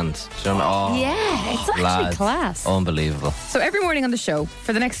stand? Do you know, Yeah, it's actually lads, class. Unbelievable. So every morning on the show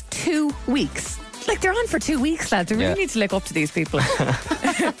for the next 2 weeks. Like, they're on for 2 weeks, lads. We really need to lick up to these people.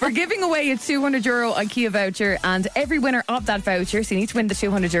 We're giving away a €200 IKEA voucher, and every winner of that voucher, so you need to win the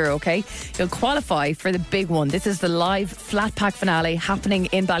 €200, okay? You'll qualify for the big one. This is the live flat pack finale happening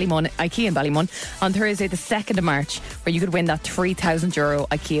in Ballymun, IKEA in Ballymun, on Thursday the 2nd of March, where you could win that €3,000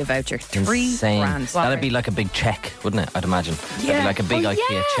 IKEA voucher. Insane. $3,000. That'd be like a big check, wouldn't it? I'd imagine. That'd Yeah. be like a big Oh, IKEA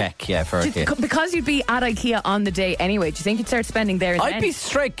yeah. check, for IKEA. Because you'd be at IKEA on the day anyway, do you think you'd start spending there and I'd then? be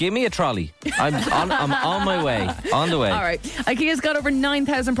straight. Give me a trolley. I'm I'm on my way. On the way. All right. IKEA's got over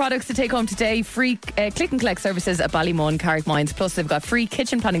 9,000 products to take home today. Free click and collect services at Ballymun, Carrickmines. Plus, they've got free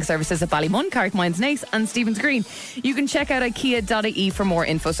kitchen planning services at Ballymun, Carrickmines, Nace, and Stephen's Green. You can check out IKEA.ie for more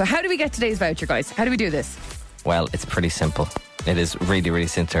info. So, how do we get today's voucher, guys? How do we do this? Well, it's pretty simple. It is really, really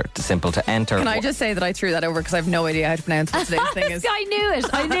simple to enter. Can I just say that I threw that over because I have no idea how to pronounce what today's thing is? I knew it.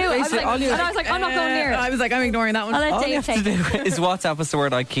 I was like, I'm not going near it. I was like, I'm ignoring that one. I'll let All you Dave have to take do it. is WhatsApp us the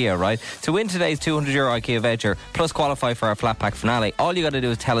word IKEA, right? To win today's €200 IKEA voucher, plus qualify for our flat pack finale, all you got to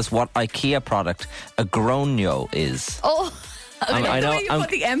do is tell us what IKEA product a Gronjo is. Oh. I know you put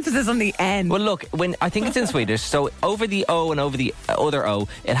the emphasis on the N. Well, look, when I think it's in Swedish, so over the O and over the other O,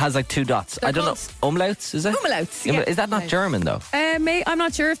 it has like two dots. I don't know. Umlauts, is it? Umlauts, yeah. Is that not German, though? I'm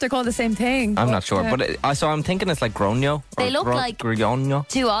not sure if they're called the same thing. I'm not sure. But so I'm thinking it's like Gronjo. They look like Gronjo.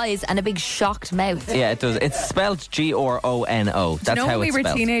 two eyes and a big shocked mouth. Yeah, it does. It's spelled Grono. That's how it's when we were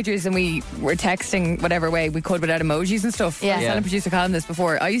spelled. teenagers and we were texting whatever way we could without emojis and stuff. Yeah. I was telling producer Colin this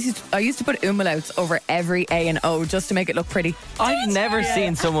before. I used to put umlauts over every A and O just to make it look pretty. I've never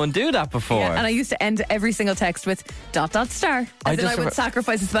seen someone do that before. Yeah, and I used to end every single text with ... star. As in I would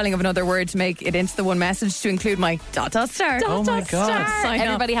sacrifice the spelling of another word to make it into the one message to include my ... star. Oh my God.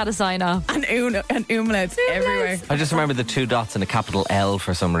 Everybody had a sign off. And umlauts everywhere. I just remember the two dots and a capital L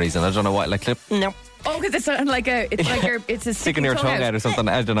for some reason. I don't know why. Like, no. Oh, because it's it's a Sticking your tongue out or something.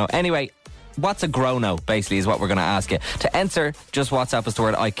 I don't know. Anyway, what's a Grono, basically, is what we're going to ask you. To answer, just WhatsApp us the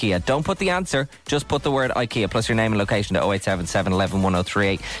word IKEA. Don't put the answer, just put the word IKEA plus your name and location to 0877 11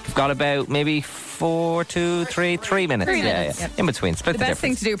 1038. You've got about maybe 3 minutes. Yeah. In between. Split The best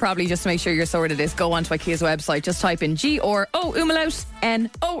thing to do probably just to make sure you're sorted is go onto IKEA's website, just type in G or O umlaut N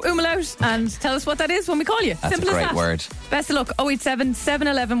O umlaut and tell us what that is when we call you. That's Simple a great as that. word. Best of luck. 087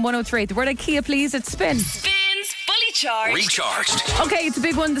 711 1038. The word IKEA, please. It's spin. Spins Fully Charged. Recharged. Okay, it's a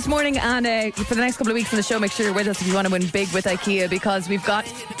big one this morning, and for the next couple of weeks on the show, make sure you're with us if you want to win big with IKEA, because we've got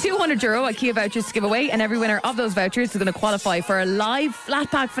 €200 IKEA vouchers to give away, and every winner of those vouchers is going to qualify for a live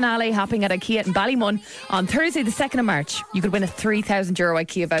flat pack finale happening at IKEA in Ballymun on Thursday the 2nd of March. You could win a €3,000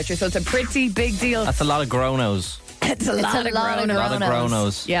 IKEA voucher, so it's a pretty big deal. That's a lot of Gronos. It's a lot of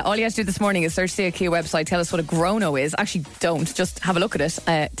Gronos. Yeah, all you have to do this morning is search the IKEA website, tell us what a Grono is. Actually, don't. Just have a look at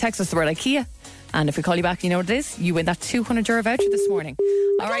it. Text us the word IKEA. And if we call you back, you know what it is. You win that €200 voucher this morning.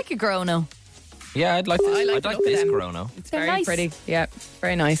 I like a Grono. Yeah, I'd like this. I'd like this Grono. It's very nice. pretty. Yeah,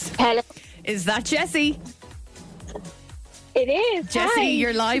 very nice. Hello. Is that Jessie? It is. Jessie, Hi.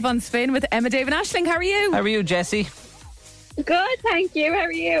 you're live on Spin with Emma, Dave and Aisling. How are you? How are you, Jessie? Good, thank you. How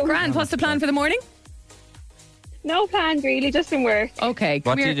are you? Grand. What's the plan for the morning? No plans really, just in work. Okay.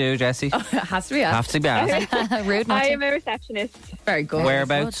 What do you do, Jessie? Oh, it has to be asked. Have to be asked. Rude, I not am a receptionist. Very good.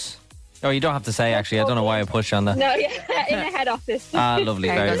 Whereabouts? Oh, you don't have to say, actually. I don't know why I pushed on that. No, yeah, in the head office. Ah, lovely.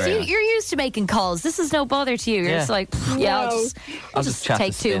 Very, So very nice. you're used to making calls. This is no bother to you. You're Yeah. just like, yeah, No. I'll just chat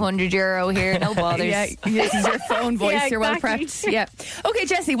take to Spin. €200 here. No bothers. Yeah, this is your phone voice. Yeah, You're well exactly. prepped. Yeah. Okay,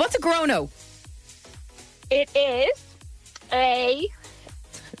 Jessie, what's a Grono? It is a...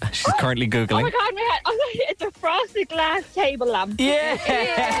 She's currently Oh Googling. my God, my head. It's a frosted glass table lamp.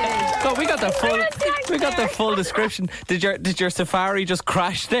 Yeah. God, we got the full description. Did your Safari just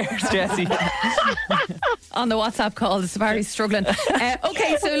crash there, Jessie? On the WhatsApp call, the Safari's struggling.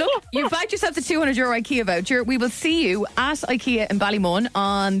 Okay, so look, you've bagged yourself the €200 IKEA voucher. We will see you at IKEA in Ballymun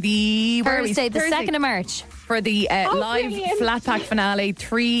on the Thursday, the 2nd of March. for the live brilliant. flat pack finale.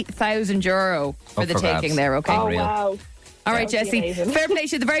 €3,000 for the for grabs. taking there. Okay. Oh, Unreal. wow. All right, That would be Jessie. amazing. Fair play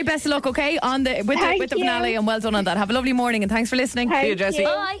to you. The very best of luck. Okay, on the with Thank the you. finale, and well done on that. Have a lovely morning, and thanks for listening. Thank See you, Jessie.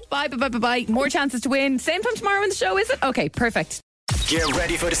 you. Bye. Bye. More chances to win. Same time tomorrow in the show, is it? Okay, perfect. Get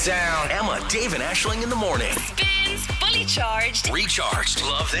ready for the sound. Emma, Dave, and Aisling in the morning. Spins Fully Charged. Recharged.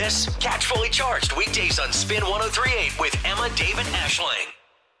 Love this? Catch Fully Charged weekdays on Spin 103.8 with Emma, Dave, and Aisling.